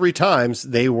 All 3 times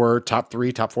they were top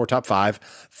 3, top 4, top 5,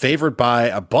 favored by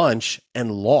a bunch,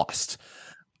 and lost.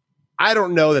 I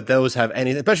don't know that those have any,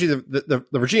 especially the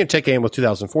Virginia Tech game was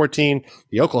 2014.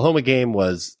 The Oklahoma game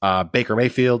was Baker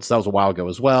Mayfield, so that was a while ago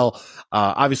as well.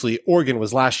 Obviously, Oregon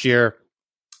was last year,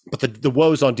 but the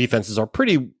woes on defenses are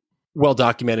pretty well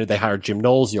documented. They hired Jim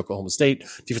Knowles, the Oklahoma State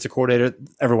defensive coordinator.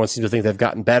 Everyone seems to think they've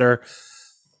gotten better.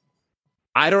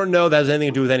 I don't know that has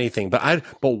anything to do with anything, but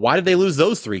why did they lose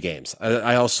those 3 games?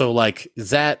 I also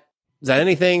is that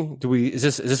anything? Is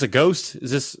this a ghost?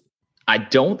 Is this? I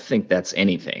don't think that's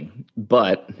anything,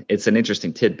 but it's an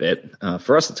interesting tidbit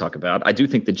for us to talk about. I do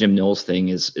think the Jim Knowles thing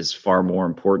is far more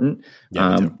important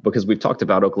because we've talked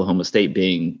about Oklahoma State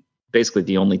being basically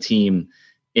the only team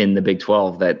in the Big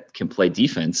 12 that can play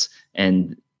defense.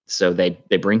 And so they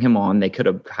bring him on. They could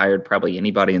have hired probably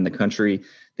anybody in the country.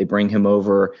 They bring him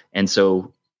over. And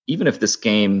so even if this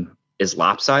game is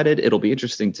lopsided, it'll be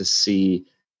interesting to see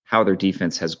how their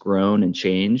defense has grown and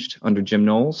changed under Jim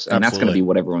Knowles. And That's going to be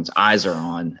what everyone's eyes are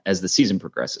on as the season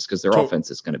progresses, because their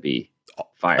offense is going to be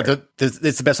fire.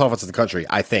 It's the best offense in the country,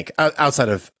 I think, outside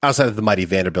of the mighty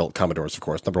Vanderbilt Commodores, of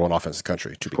course, number 1 offense in the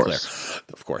country, to be clear,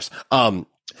 of course.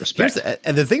 Respect.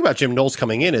 And the thing about Jim Knowles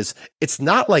coming in is it's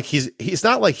not like he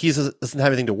doesn't have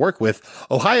anything to work with.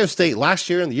 Ohio State last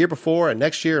year and the year before and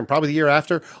next year and probably the year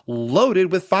after loaded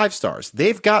with 5 stars.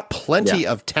 They've got plenty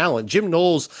of talent. Jim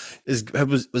Knowles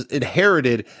was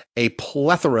inherited a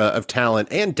plethora of talent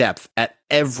and depth and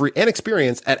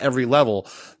experience at every level.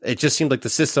 It just seemed like the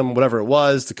system, whatever it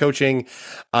was, the coaching,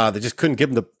 they just couldn't get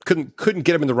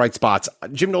him in the right spots.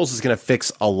 Jim Knowles is going to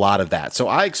fix a lot of that. So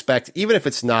I expect, even if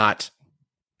it's not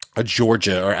a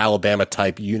Georgia or Alabama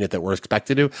type unit that we're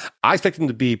expected to, I expect them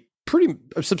to be pretty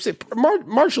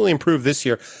marginally improved this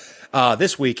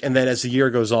week. And then as the year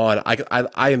goes on,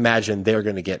 I imagine they're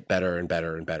going to get better and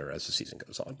better and better as the season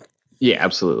goes on. Yeah,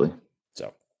 absolutely.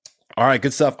 So, all right,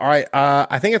 good stuff. All right.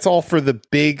 I think it's all for the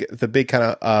big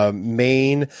kind of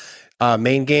main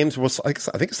games. I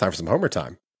think it's time for some homer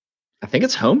time. I think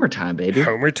it's Homer time, baby.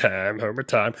 Homer time.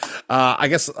 I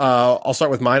guess I'll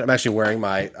start with mine. I'm actually wearing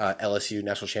my LSU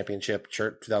National Championship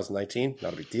shirt 2019.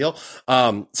 Not a big deal.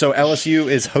 So LSU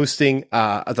is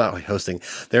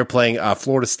they're playing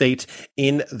Florida State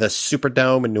in the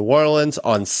Superdome in New Orleans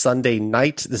on Sunday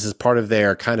night. This is part of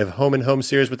their kind of home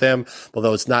series with them,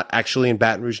 although it's not actually in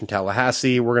Baton Rouge and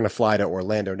Tallahassee. We're going to fly to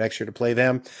Orlando next year to play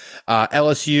them.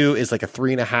 LSU is like a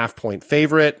 3.5-point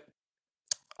favorite.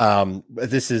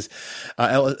 This is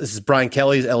Brian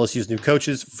Kelly's LSU's new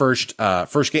coach's first game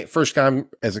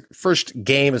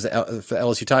as the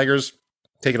LSU Tigers,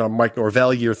 taking on Mike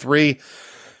Norvell, year 3.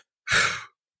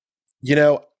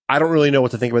 I don't really know what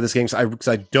to think about this game because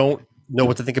I don't know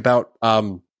what to think about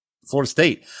Florida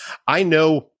State. I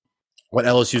know what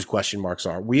LSU's question marks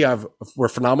are. We're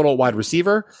phenomenal wide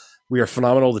receiver. We are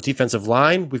phenomenal at the defensive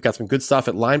line. We've got some good stuff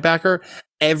at linebacker.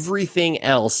 Everything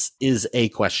else is a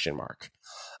question mark.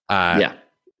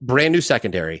 Brand new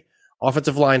secondary,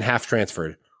 offensive line half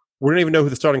transferred. We don't even know who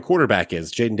the starting quarterback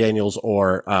is, Jaden Daniels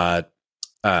or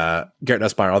Garrett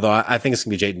Nussmeier, although I think it's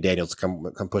going to be Jaden Daniels to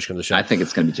come pushing the show. I think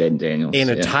it's going to be Jaden Daniels. An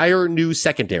entire new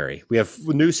secondary. We have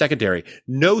new secondary,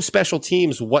 no special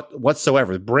teams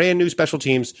whatsoever. Brand new special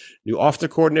teams, new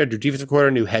offensive coordinator, new defensive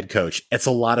coordinator, new head coach. It's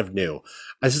a lot of new.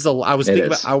 I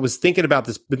was thinking about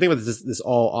this. Been thinking about this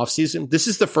all off season. This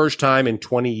is the first time in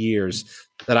 20 years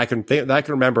that I can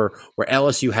remember where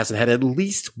LSU hasn't had at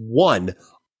least one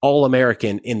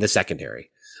All-American in the secondary,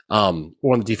 or on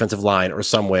the defensive line or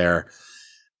somewhere.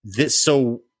 This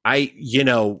is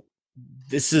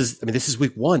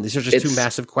week one. These are just two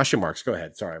massive question marks. Go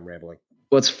ahead. Sorry, I'm rambling.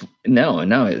 Well, no,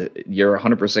 you're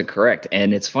 100% correct.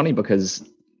 And it's funny because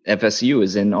FSU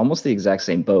is in almost the exact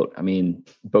same boat. I mean,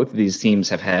 both of these teams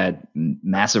have had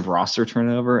massive roster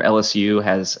turnover. LSU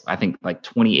has, I think, like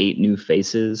 28 new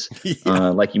faces. Yeah.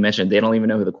 Like you mentioned, they don't even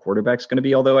know who the quarterback's going to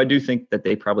be. Although I do think that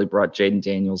they probably brought Jaden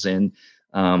Daniels in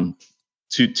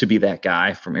to be that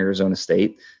guy from Arizona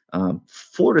State.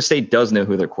 Florida State does know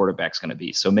who their quarterback's going to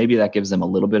be. So maybe that gives them a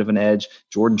little bit of an edge.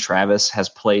 Jordan Travis has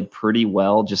played pretty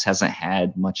well, just hasn't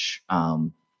had much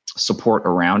support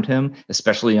around him,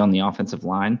 especially on the offensive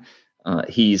line.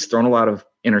 He's thrown a lot of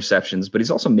interceptions, but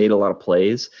he's also made a lot of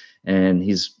plays, and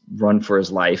he's run for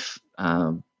his life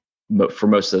for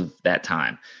most of that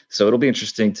time. So it'll be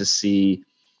interesting to see.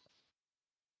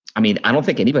 I mean, I don't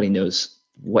think anybody knows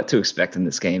what to expect in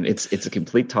this game. It's a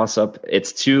complete toss-up.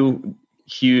 It's two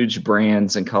huge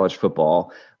brands in college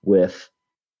football with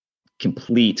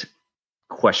complete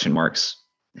question marks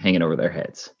hanging over their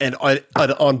heads, and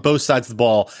on both sides of the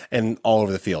ball and all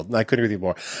over the field. And I couldn't agree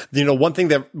with you more. One thing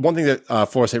that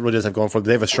Florida State really does have going for them,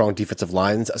 they have a strong defensive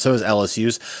line. So does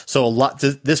LSU's. So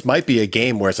this might be a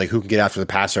game where it's like who can get after the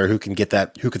passer, who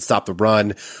can stop the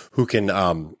run, who can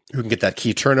get that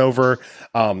key turnover.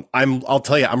 I'll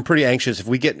tell you, I'm pretty anxious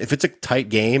if it's a tight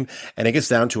game and it gets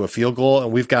down to a field goal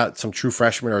and we've got some true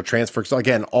freshmen or transfer. So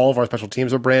again, all of our special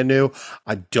teams are brand new.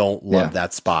 I don't love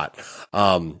that spot.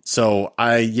 So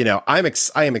I am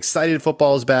excited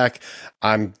football is back.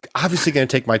 I'm obviously going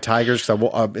to take my Tigers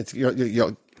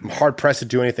because I'm hard pressed to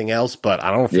do anything else, but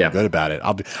I don't feel good about it.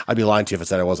 I'd be lying to you if I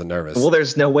said I wasn't nervous. Well,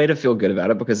 there's no way to feel good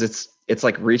about it because it's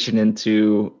like reaching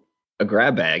into a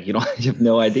grab bag. You have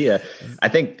no idea.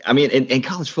 In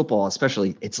college football,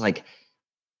 especially, it's like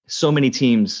so many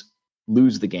teams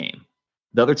lose the game.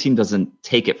 The other team doesn't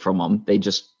take it from them. They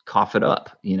just cough it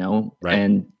up, right.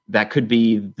 And that could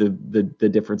be the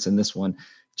difference in this one.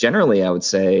 Generally, I would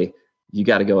say you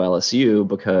got to go LSU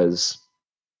because,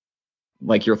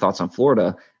 like your thoughts on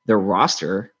Florida, their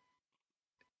roster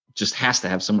just has to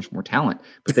have so much more talent,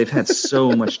 but they've had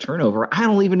so much turnover. I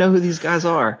don't even know who these guys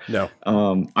are. No,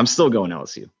 I'm still going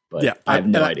LSU, but I have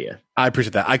no idea. I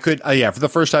appreciate that. I could, for the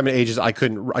first time in ages, I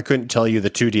couldn't tell you the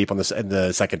two deep on in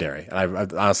the secondary. And I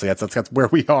honestly, that's where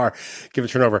we are given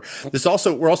turnover.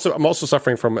 I'm also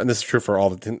suffering from, and this is true for all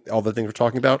the things we're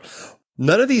talking about.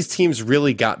 None of these teams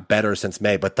really got better since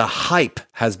May, but the hype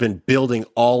has been building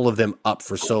all of them up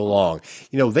for so long.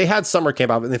 They had summer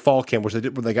camp out and the fall camp, which they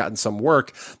did when they got in some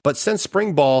work. But since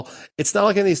spring ball, it's not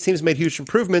like any of these teams made huge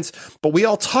improvements, but we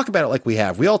all talk about it like we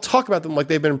have. We all talk about them like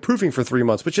they've been improving for 3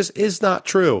 months, which just is not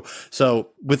true. So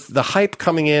with the hype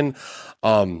coming in,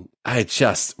 it's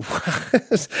going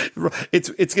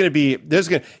to be,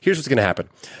 here's what's going to happen.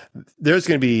 There's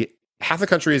going to be, half the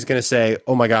country is going to say,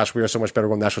 oh my gosh, we are so much better.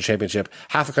 We're the national championship.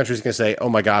 Half the country is going to say, oh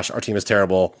my gosh, our team is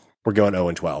terrible. We're going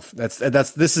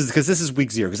 0-12. This is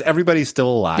week 0 because everybody's still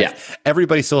alive. Yeah.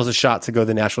 Everybody still has a shot to go to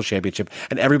the national championship,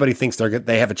 and everybody thinks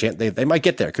they have a chance. They might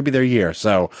get there. It could be their year.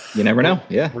 So you never know.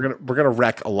 Yeah, we're gonna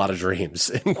wreck a lot of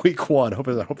dreams in week 1. Hope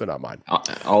they're not mine.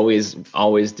 Always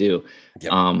do.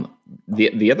 Yep.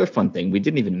 The other fun thing we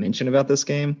didn't even mention about this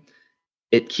game.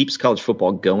 It keeps college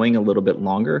football going a little bit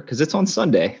longer because it's on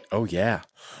Sunday. Oh yeah.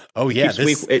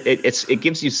 It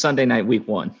gives you Sunday night week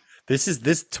 1.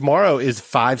 Tomorrow is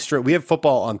 5 straight. We have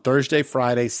football on Thursday,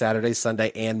 Friday, Saturday,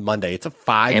 Sunday, and Monday. It's a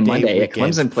 5-day weekend.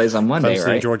 Clemson plays on Monday, Clemson,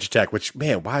 right? Georgia Tech. Which,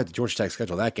 man, why did Georgia Tech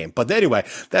schedule that game? But anyway,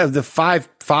 that the five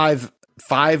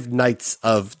nights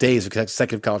of days of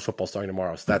consecutive college football starting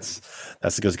tomorrow. So that's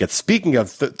the goes get. Speaking of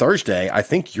Thursday, I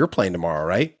think you're playing tomorrow,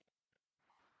 right?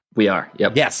 We are.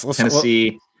 Yep. Yes.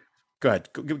 Tennessee. Go ahead.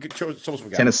 Show us what we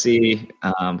got. Tennessee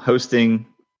hosting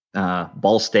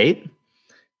Ball State.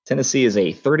 Tennessee is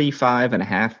a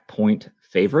 35.5 point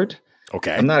favorite.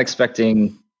 Okay. I'm not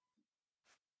expecting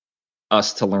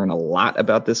us to learn a lot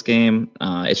about this game.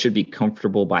 It should be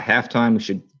comfortable by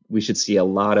halftime. We should see a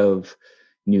lot of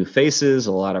new faces,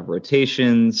 a lot of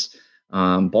rotations.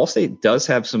 Ball State does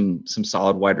have some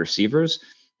solid wide receivers,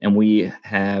 and we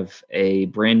have a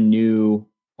brand new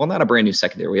well, not a brand new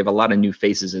secondary. We have a lot of new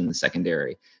faces in the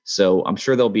secondary. So I'm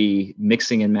sure they'll be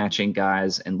mixing and matching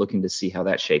guys and looking to see how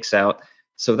that shakes out.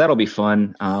 So that'll be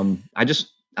fun. I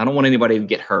don't want anybody to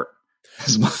get hurt.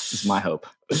 Is my hope.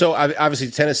 So obviously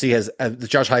Tennessee has the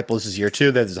Josh Heupel is year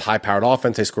two. There's a high-powered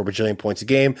offense. They score a bajillion points a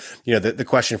game. You know, the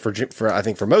question for I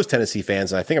think for most Tennessee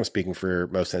fans, and I think I'm speaking for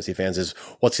most Tennessee fans, is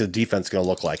what's the defense going to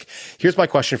look like? Here's my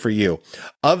question for you: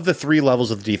 of the three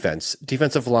levels of defense,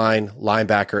 defensive line,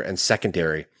 linebacker, and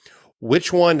secondary,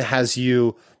 which one has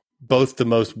you both the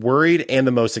most worried and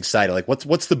the most excited? Like,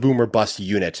 what's the boom or bust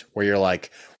unit where you're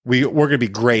like, we're going to be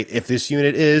great if this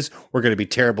unit is, we're going to be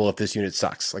terrible if this unit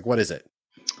sucks? Like, what is it?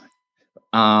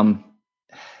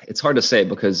 It's hard to say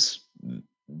because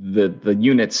the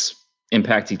units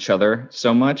impact each other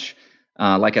so much.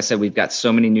 Like I said, we've got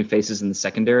so many new faces in the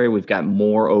secondary. We've got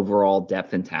more overall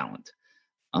depth and talent.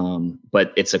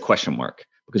 But it's a question mark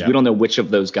because we don't know which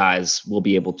of those guys will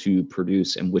be able to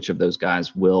produce and which of those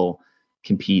guys will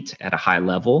compete at a high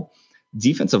level.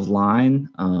 Defensive line,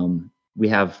 we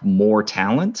have more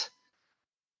talent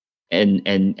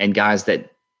and guys that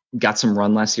got some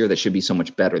run last year that should be so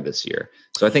much better this year.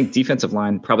 So I think defensive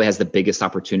line probably has the biggest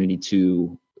opportunity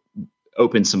to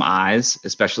open some eyes,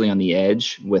 especially on the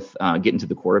edge with getting to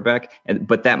the quarterback.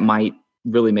 But that might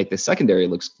really make the secondary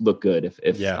look good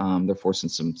if they're forcing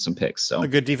some picks. So a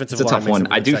good defensive line, it's a tough one.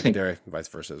 I do think vice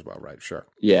versa as well, right? Sure.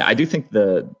 Yeah, I do think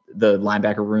the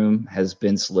linebacker room has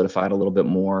been solidified a little bit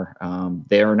more.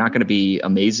 They are not going to be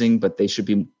amazing, but they should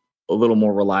be a little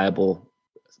more reliable,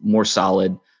 more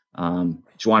solid.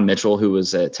 Juwan Mitchell, who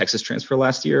was a Texas transfer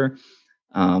last year,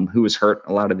 who was hurt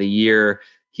a lot of the year.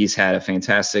 He's had a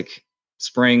fantastic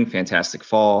spring, fantastic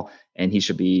fall, and he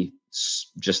should be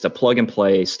just a plug and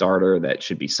play starter that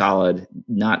should be solid,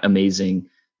 not amazing.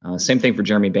 Same thing for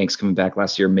Jeremy Banks coming back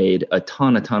last year, made a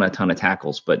ton of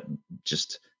tackles, but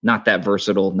just not that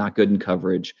versatile, not good in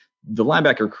coverage. The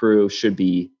linebacker crew should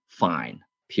be fine,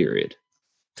 period.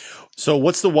 So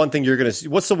what's the one thing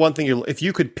if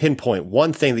you could pinpoint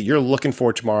one thing that you're looking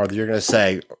for tomorrow that you're going to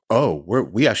say, oh,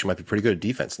 we actually might be pretty good at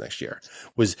defense next year?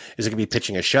 Is it going to be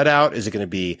pitching a shutout? Is it going to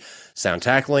be sound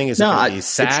tackling? Is it going to be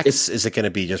sacks? Is it going to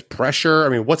be just pressure? I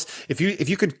mean, if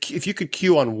you could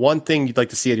cue on one thing you'd like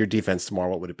to see at your defense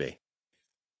tomorrow, what would it be?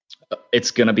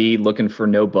 It's going to be looking for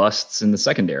no busts in the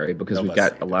secondary because we've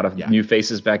got a lot of new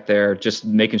faces back there, just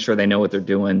making sure they know what they're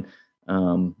doing.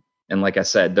 And like I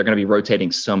said, they're going to be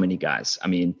rotating so many guys. I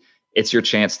mean, it's your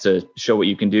chance to show what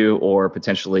you can do or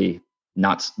potentially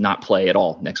not play at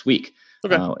all next week.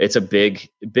 Okay. It's a big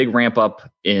ramp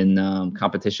up in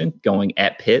competition going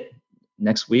at Pitt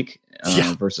next week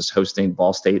versus hosting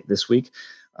Ball State this week.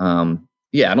 I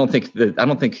don't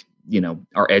think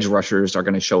our edge rushers are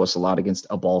going to show us a lot against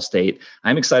a Ball State.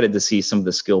 I'm excited to see some of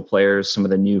the skill players, some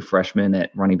of the new freshmen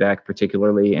at running back,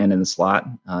 particularly, and in the slot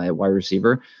at wide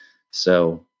receiver.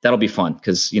 So that'll be fun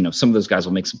because, some of those guys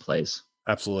will make some plays.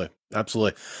 Absolutely.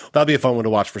 That'll be a fun one to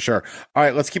watch for sure. All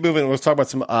right, let's keep moving. Let's talk about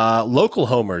some local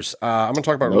homers. I'm going to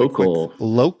talk about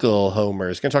local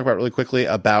homers. Going to talk about really quickly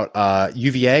about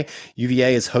UVA.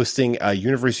 UVA is hosting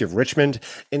University of Richmond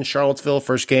in Charlottesville.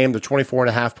 First game, they're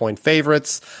 24.5 point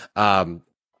favorites. I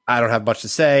don't have much to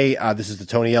say. This is the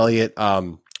Tony Elliott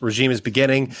regime is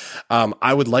beginning.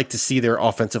 I would like to see their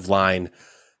offensive line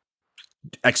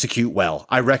execute well.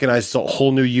 I recognize it's a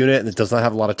whole new unit and it does not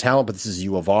have a lot of talent, but this is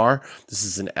U of R. This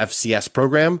is an FCS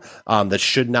program that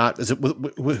should not,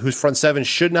 whose front seven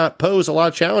should not pose a lot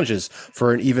of challenges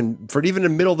for even a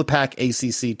middle of the pack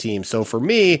ACC team. So for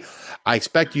me, I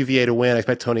expect UVA to win. I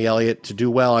expect Tony Elliott to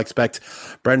do well. I expect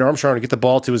Brendan Armstrong to get the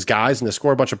ball to his guys and to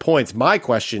score a bunch of points. My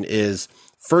question is,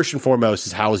 first and foremost,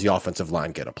 is how is the offensive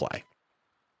line going to play?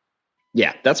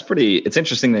 Yeah, it's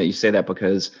interesting that you say that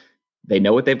because they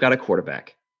know what they've got at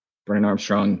quarterback. Brennan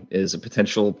Armstrong is a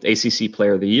potential ACC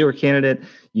Player of the Year candidate.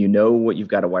 You know what you've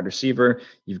got at wide receiver.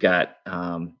 You've got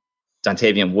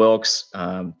Dontavian Wilkes,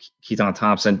 Keaton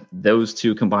Thompson. Those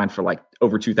two combined for like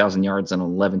over 2,000 yards and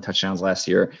 11 touchdowns last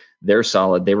year. They're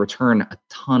solid. They return a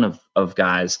ton of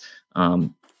guys.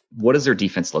 What does their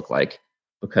defense look like?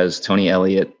 Because Tony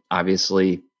Elliott,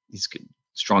 obviously, he's a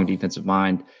strong defensive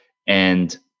mind.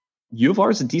 And U of R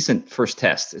is a decent first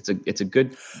test. It's a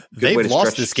good They've way to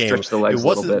lost this game.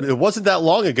 It wasn't that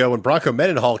long ago when Bronco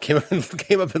Mendenhall came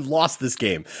up and lost this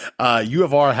game. U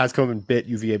of R has come and bit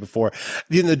UVA before.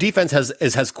 The defense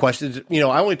has questioned.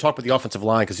 I only talk about the offensive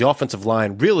line because the offensive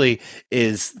line really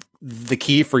is the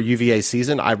key for UVA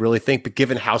season, I really think. But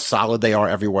given how solid they are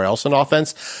everywhere else in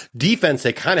offense, defense,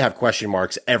 they kind of have question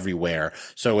marks everywhere.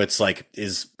 So it's like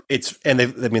they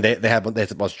have a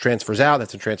bunch of transfers out,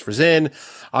 that's some transfers in,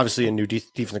 obviously a new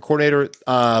defensive coordinator.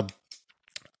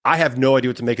 I have no idea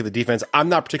what to make of the defense. I'm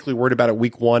not particularly worried about it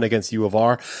week 1 against U of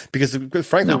R because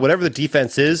frankly, whatever the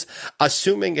defense is,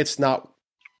 assuming it's not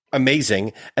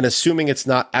amazing and assuming it's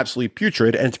not absolutely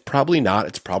putrid, and it's probably not,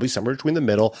 it's probably somewhere between the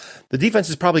middle, the defense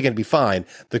is probably going to be fine.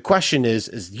 The question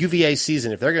is UVA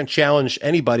season, if they're going to challenge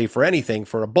anybody for anything,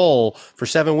 for a bowl, for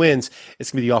 7 wins,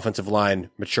 it's going to be the offensive line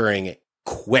maturing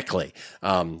quickly.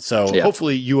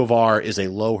 Hopefully U of R is a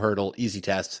low hurdle, easy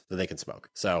test that they can smoke.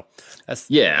 So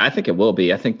I think it will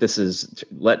be. I think this is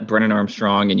let Brennan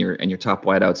Armstrong and your top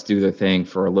wideouts do their thing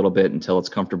for a little bit until it's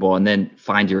comfortable, and then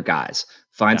find your guys.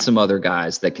 Find some other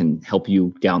guys that can help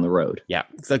you down the road. Yeah,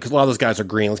 because a lot of those guys are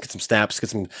green. Let's get some snaps, get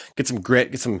some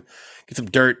grit, get some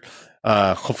dirt.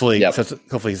 Hopefully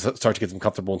start to get them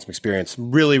comfortable and some experience.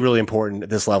 Really, really important at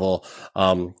this level.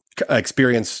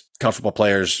 Experienced, comfortable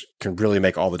players can really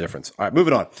make all the difference. All right,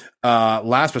 moving on.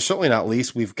 Last but certainly not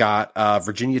least, we've got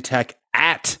Virginia Tech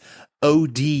at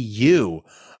ODU.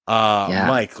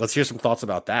 Mike, let's hear some thoughts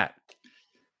about that.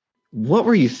 What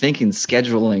were you thinking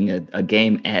scheduling a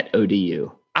game at ODU?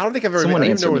 I don't think I've ever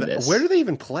where do they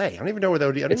even play? I don't even know where the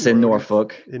ODU. It's in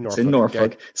Norfolk. It's in Norfolk.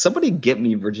 Okay. Somebody get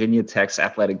me Virginia Tech's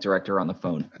athletic director on the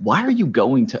phone. Why are you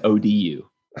going to ODU?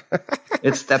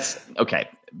 That's okay.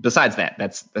 Besides that,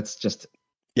 that's just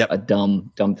a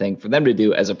dumb thing for them to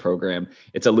do as a program.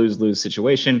 It's a lose-lose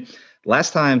situation.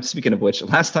 Speaking of which,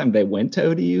 last time they went to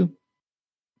ODU,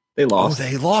 they lost. Oh,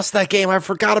 they lost that game. I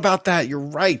forgot about that. You're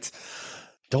right.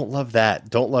 Don't love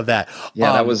that.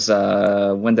 Yeah, that was,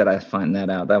 when did I find that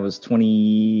out? That was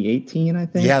 2018, I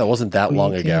think. Yeah, that wasn't that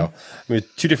long ago. I mean,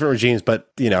 2 different regimes,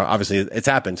 but, obviously it's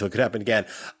happened, so it could happen again.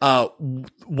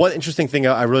 One interesting thing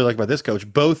I really like about this coach,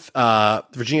 both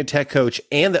Virginia Tech coach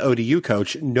and the ODU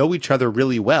coach know each other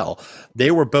really well.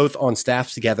 They were both on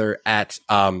staffs together at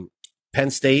Penn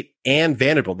State and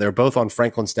Vanderbilt. They were both on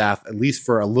Franklin's staff, at least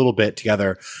for a little bit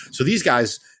together. So these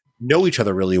guys know each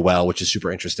other really well, which is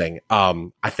super interesting.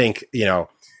 I think,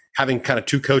 having kind of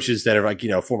 2 coaches that are like,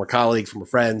 former colleagues, former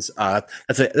friends,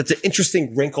 that's an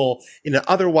interesting wrinkle in an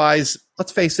otherwise,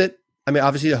 let's face it. I mean,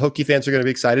 obviously the Hokie fans are going to be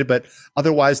excited, but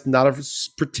otherwise not a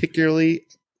particularly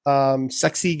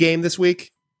sexy game this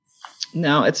week.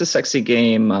 No, it's a sexy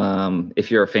game if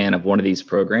you're a fan of one of these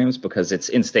programs because it's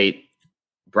in-state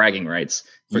bragging rights.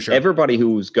 For sure. Everybody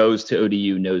who goes to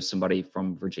ODU knows somebody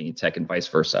from Virginia Tech and vice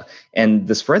versa. And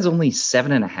the spread's only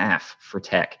 7.5 for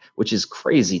Tech, which is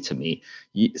crazy to me.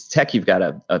 Tech, you've got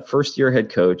a first-year head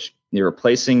coach. You're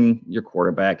replacing your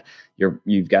quarterback. You're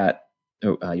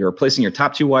replacing your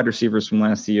top 2 wide receivers from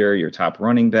last year, your top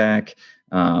running back.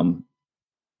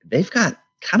 They've got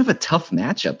kind of a tough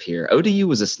matchup here. ODU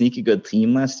was a sneaky good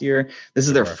team last year. This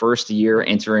is their first year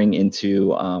entering into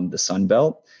the Sun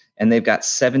Belt. And they've got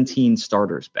 17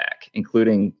 starters back,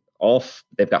 including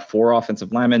they've got 4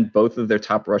 offensive linemen, both of their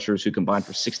top rushers who combined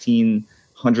for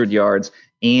 1,600 yards,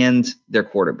 and their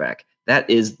quarterback. That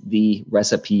is the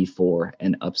recipe for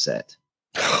an upset,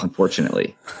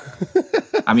 unfortunately.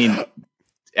 I mean,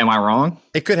 am I wrong?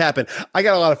 It could happen. I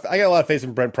got a lot of faith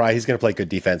in Brent Pry. He's going to play good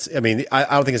defense. I mean, I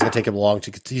don't think it's going to take him long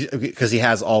because he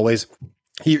has always.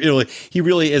 He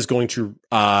really is going to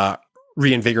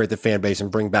reinvigorate the fan base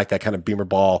and bring back that kind of Beamer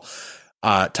ball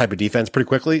type of defense pretty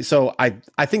quickly. So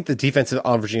I think the defense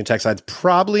on Virginia Tech side is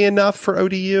probably enough for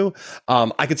ODU.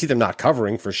 I could see them not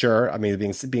covering for sure. I mean,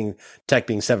 being Tech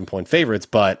being 7-point favorites,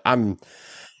 but I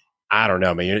don't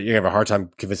know, man. You're gonna have a hard time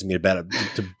convincing me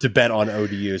to bet on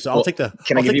ODU. So I'll take the.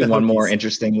 Can I give you one more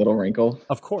interesting little wrinkle?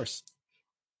 Of course.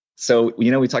 So,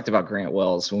 we talked about Grant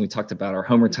Wells when we talked about our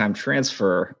Homer time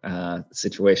transfer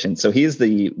situation. So he's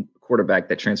the quarterback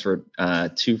that transferred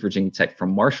to Virginia Tech from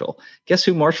Marshall. Guess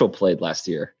who Marshall played last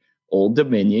year? Old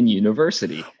Dominion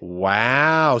University.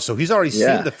 Wow. So he's already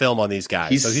seen the film on these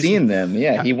guys. He's seen them.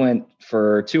 Yeah. He went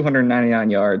for 299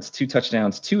 yards, 2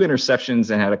 touchdowns, 2 interceptions,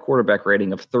 and had a quarterback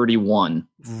rating of 31.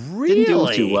 Really? Didn't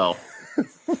do too well.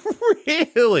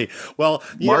 Really? Well,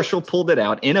 Marshall pulled it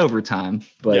out in overtime,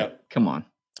 but come on.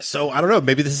 So I don't know.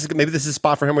 Maybe this is a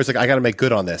spot for him where he's like, I got to make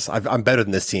good on this. I'm better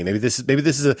than this team. Maybe this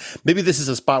is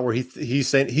a spot where he's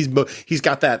saying he's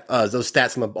got that those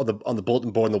stats on the bulletin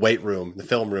board in the weight room, the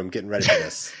film room, getting ready for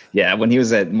this. Yeah, when he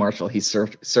was at Marshall, he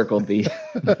circled the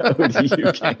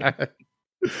ODU game.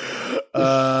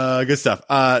 Good stuff.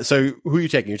 So who are you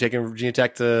taking? You're taking Virginia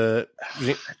Tech to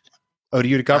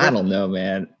ODU to cover? I don't know,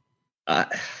 man.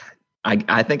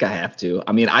 I think I have to.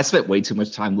 I mean, I spent way too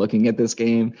much time looking at this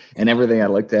game, and everything I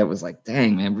looked at was like,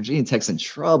 dang, man, Virginia Tech's in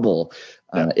trouble.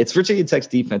 It's Virginia Tech's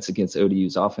defense against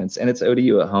ODU's offense, and it's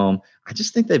ODU at home. I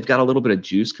just think they've got a little bit of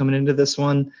juice coming into this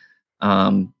one.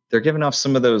 They're giving off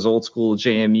some of those old school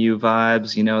JMU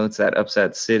vibes. It's that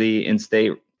upset city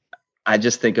in-state. I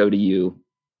just think ODU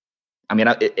I mean,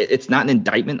 it's not an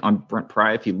indictment on Brent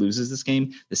Pry if he loses this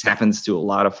game. This happens to a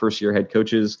lot of first-year head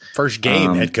coaches. First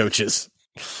game head coaches.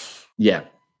 Yeah.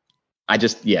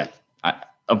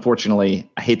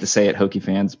 Unfortunately, I hate to say it, Hokie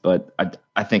fans, but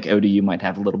I think ODU might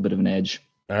have a little bit of an edge.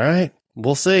 All right.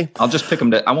 We'll see. I'll just pick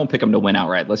them I won't pick them to win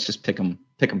outright. Let's just pick them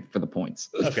for the points.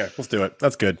 Okay, let's do it.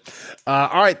 That's good. All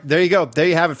right, there you go. There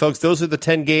you have it, folks. Those are the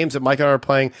 10 games that Mike and I are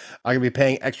playing. I'm going to be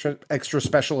paying extra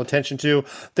special attention to.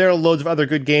 There are loads of other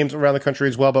good games around the country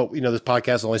as well, but this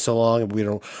podcast is only so long, and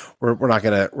we're not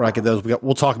going to get those.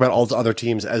 We'll talk about all the other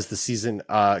teams as the season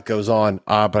goes on.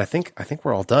 But I think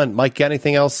we're all done. Mike, got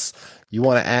anything else you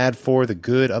want to add for the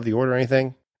good of the order or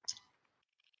anything?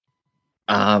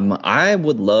 I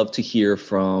would love to hear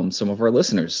from some of our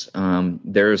listeners.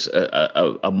 There's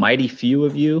a mighty few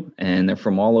of you, and they're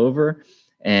from all over.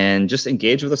 And just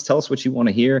engage with us. Tell us what you want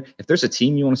to hear. If there's a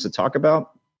team you want us to talk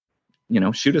about,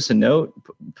 shoot us a note,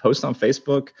 post on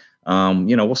Facebook.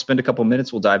 We'll spend a couple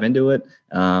minutes. We'll dive into it.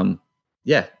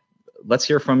 Let's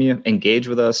hear from you. Engage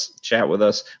with us. Chat with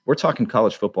us. We're talking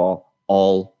college football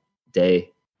all day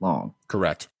long.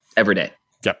 Correct. Every day.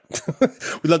 Yep.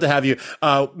 We'd love to have you.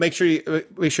 Make sure you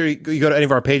go to any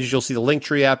of our pages. You'll see the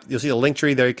Linktree app. You'll see the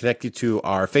Linktree there. You connect you to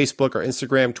our Facebook, our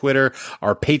Instagram, Twitter,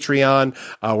 our Patreon.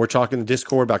 We're talking in the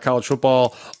Discord about college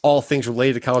football, all things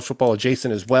related to college football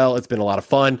adjacent as well. It's been a lot of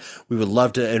fun. We'd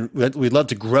love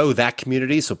to grow that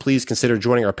community. So please consider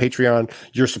joining our Patreon.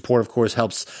 Your support, of course,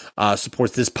 helps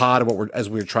supports this pod and as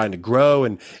we're trying to grow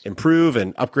and improve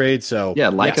and upgrade. So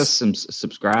like us and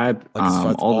subscribe.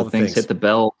 All the things. Hit the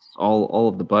bell. All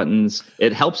of the buttons.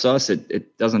 It helps us.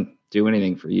 It doesn't do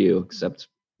anything for you except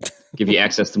give you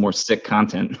access to more sick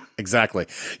content. Exactly.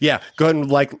 Yeah. Go ahead and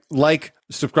like,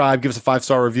 subscribe, give us a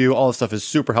 5-star review. All this stuff is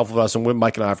super helpful to us. And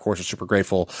Mike and I, of course, are super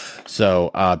grateful. So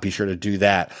be sure to do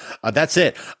that. That's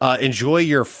it. Enjoy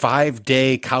your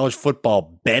 5-day college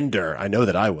football bender. I know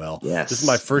that I will. Yes. This is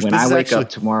my first. When I wake up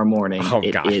tomorrow morning,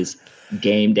 it is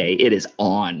game day. It is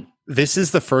on. This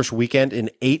is the first weekend in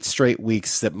 8 straight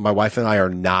weeks that my wife and I are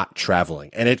not traveling,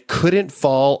 and it couldn't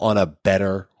fall on a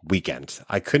better weekend.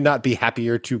 I could not be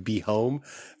happier to be home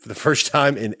for the first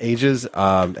time in ages.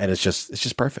 And it's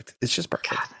just perfect. It's just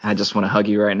perfect. God, I just want to hug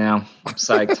you right now. I'm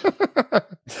psyched.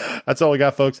 That's all we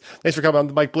got, folks. Thanks for coming on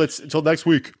the Mike Blitz. Until next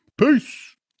week. Peace.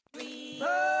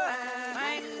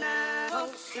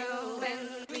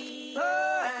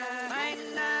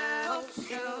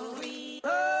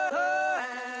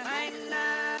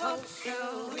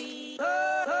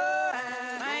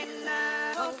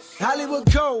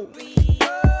 Hollywood go.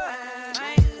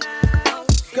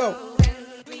 Go.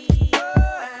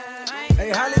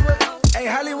 Hey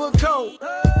Hollywood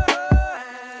go.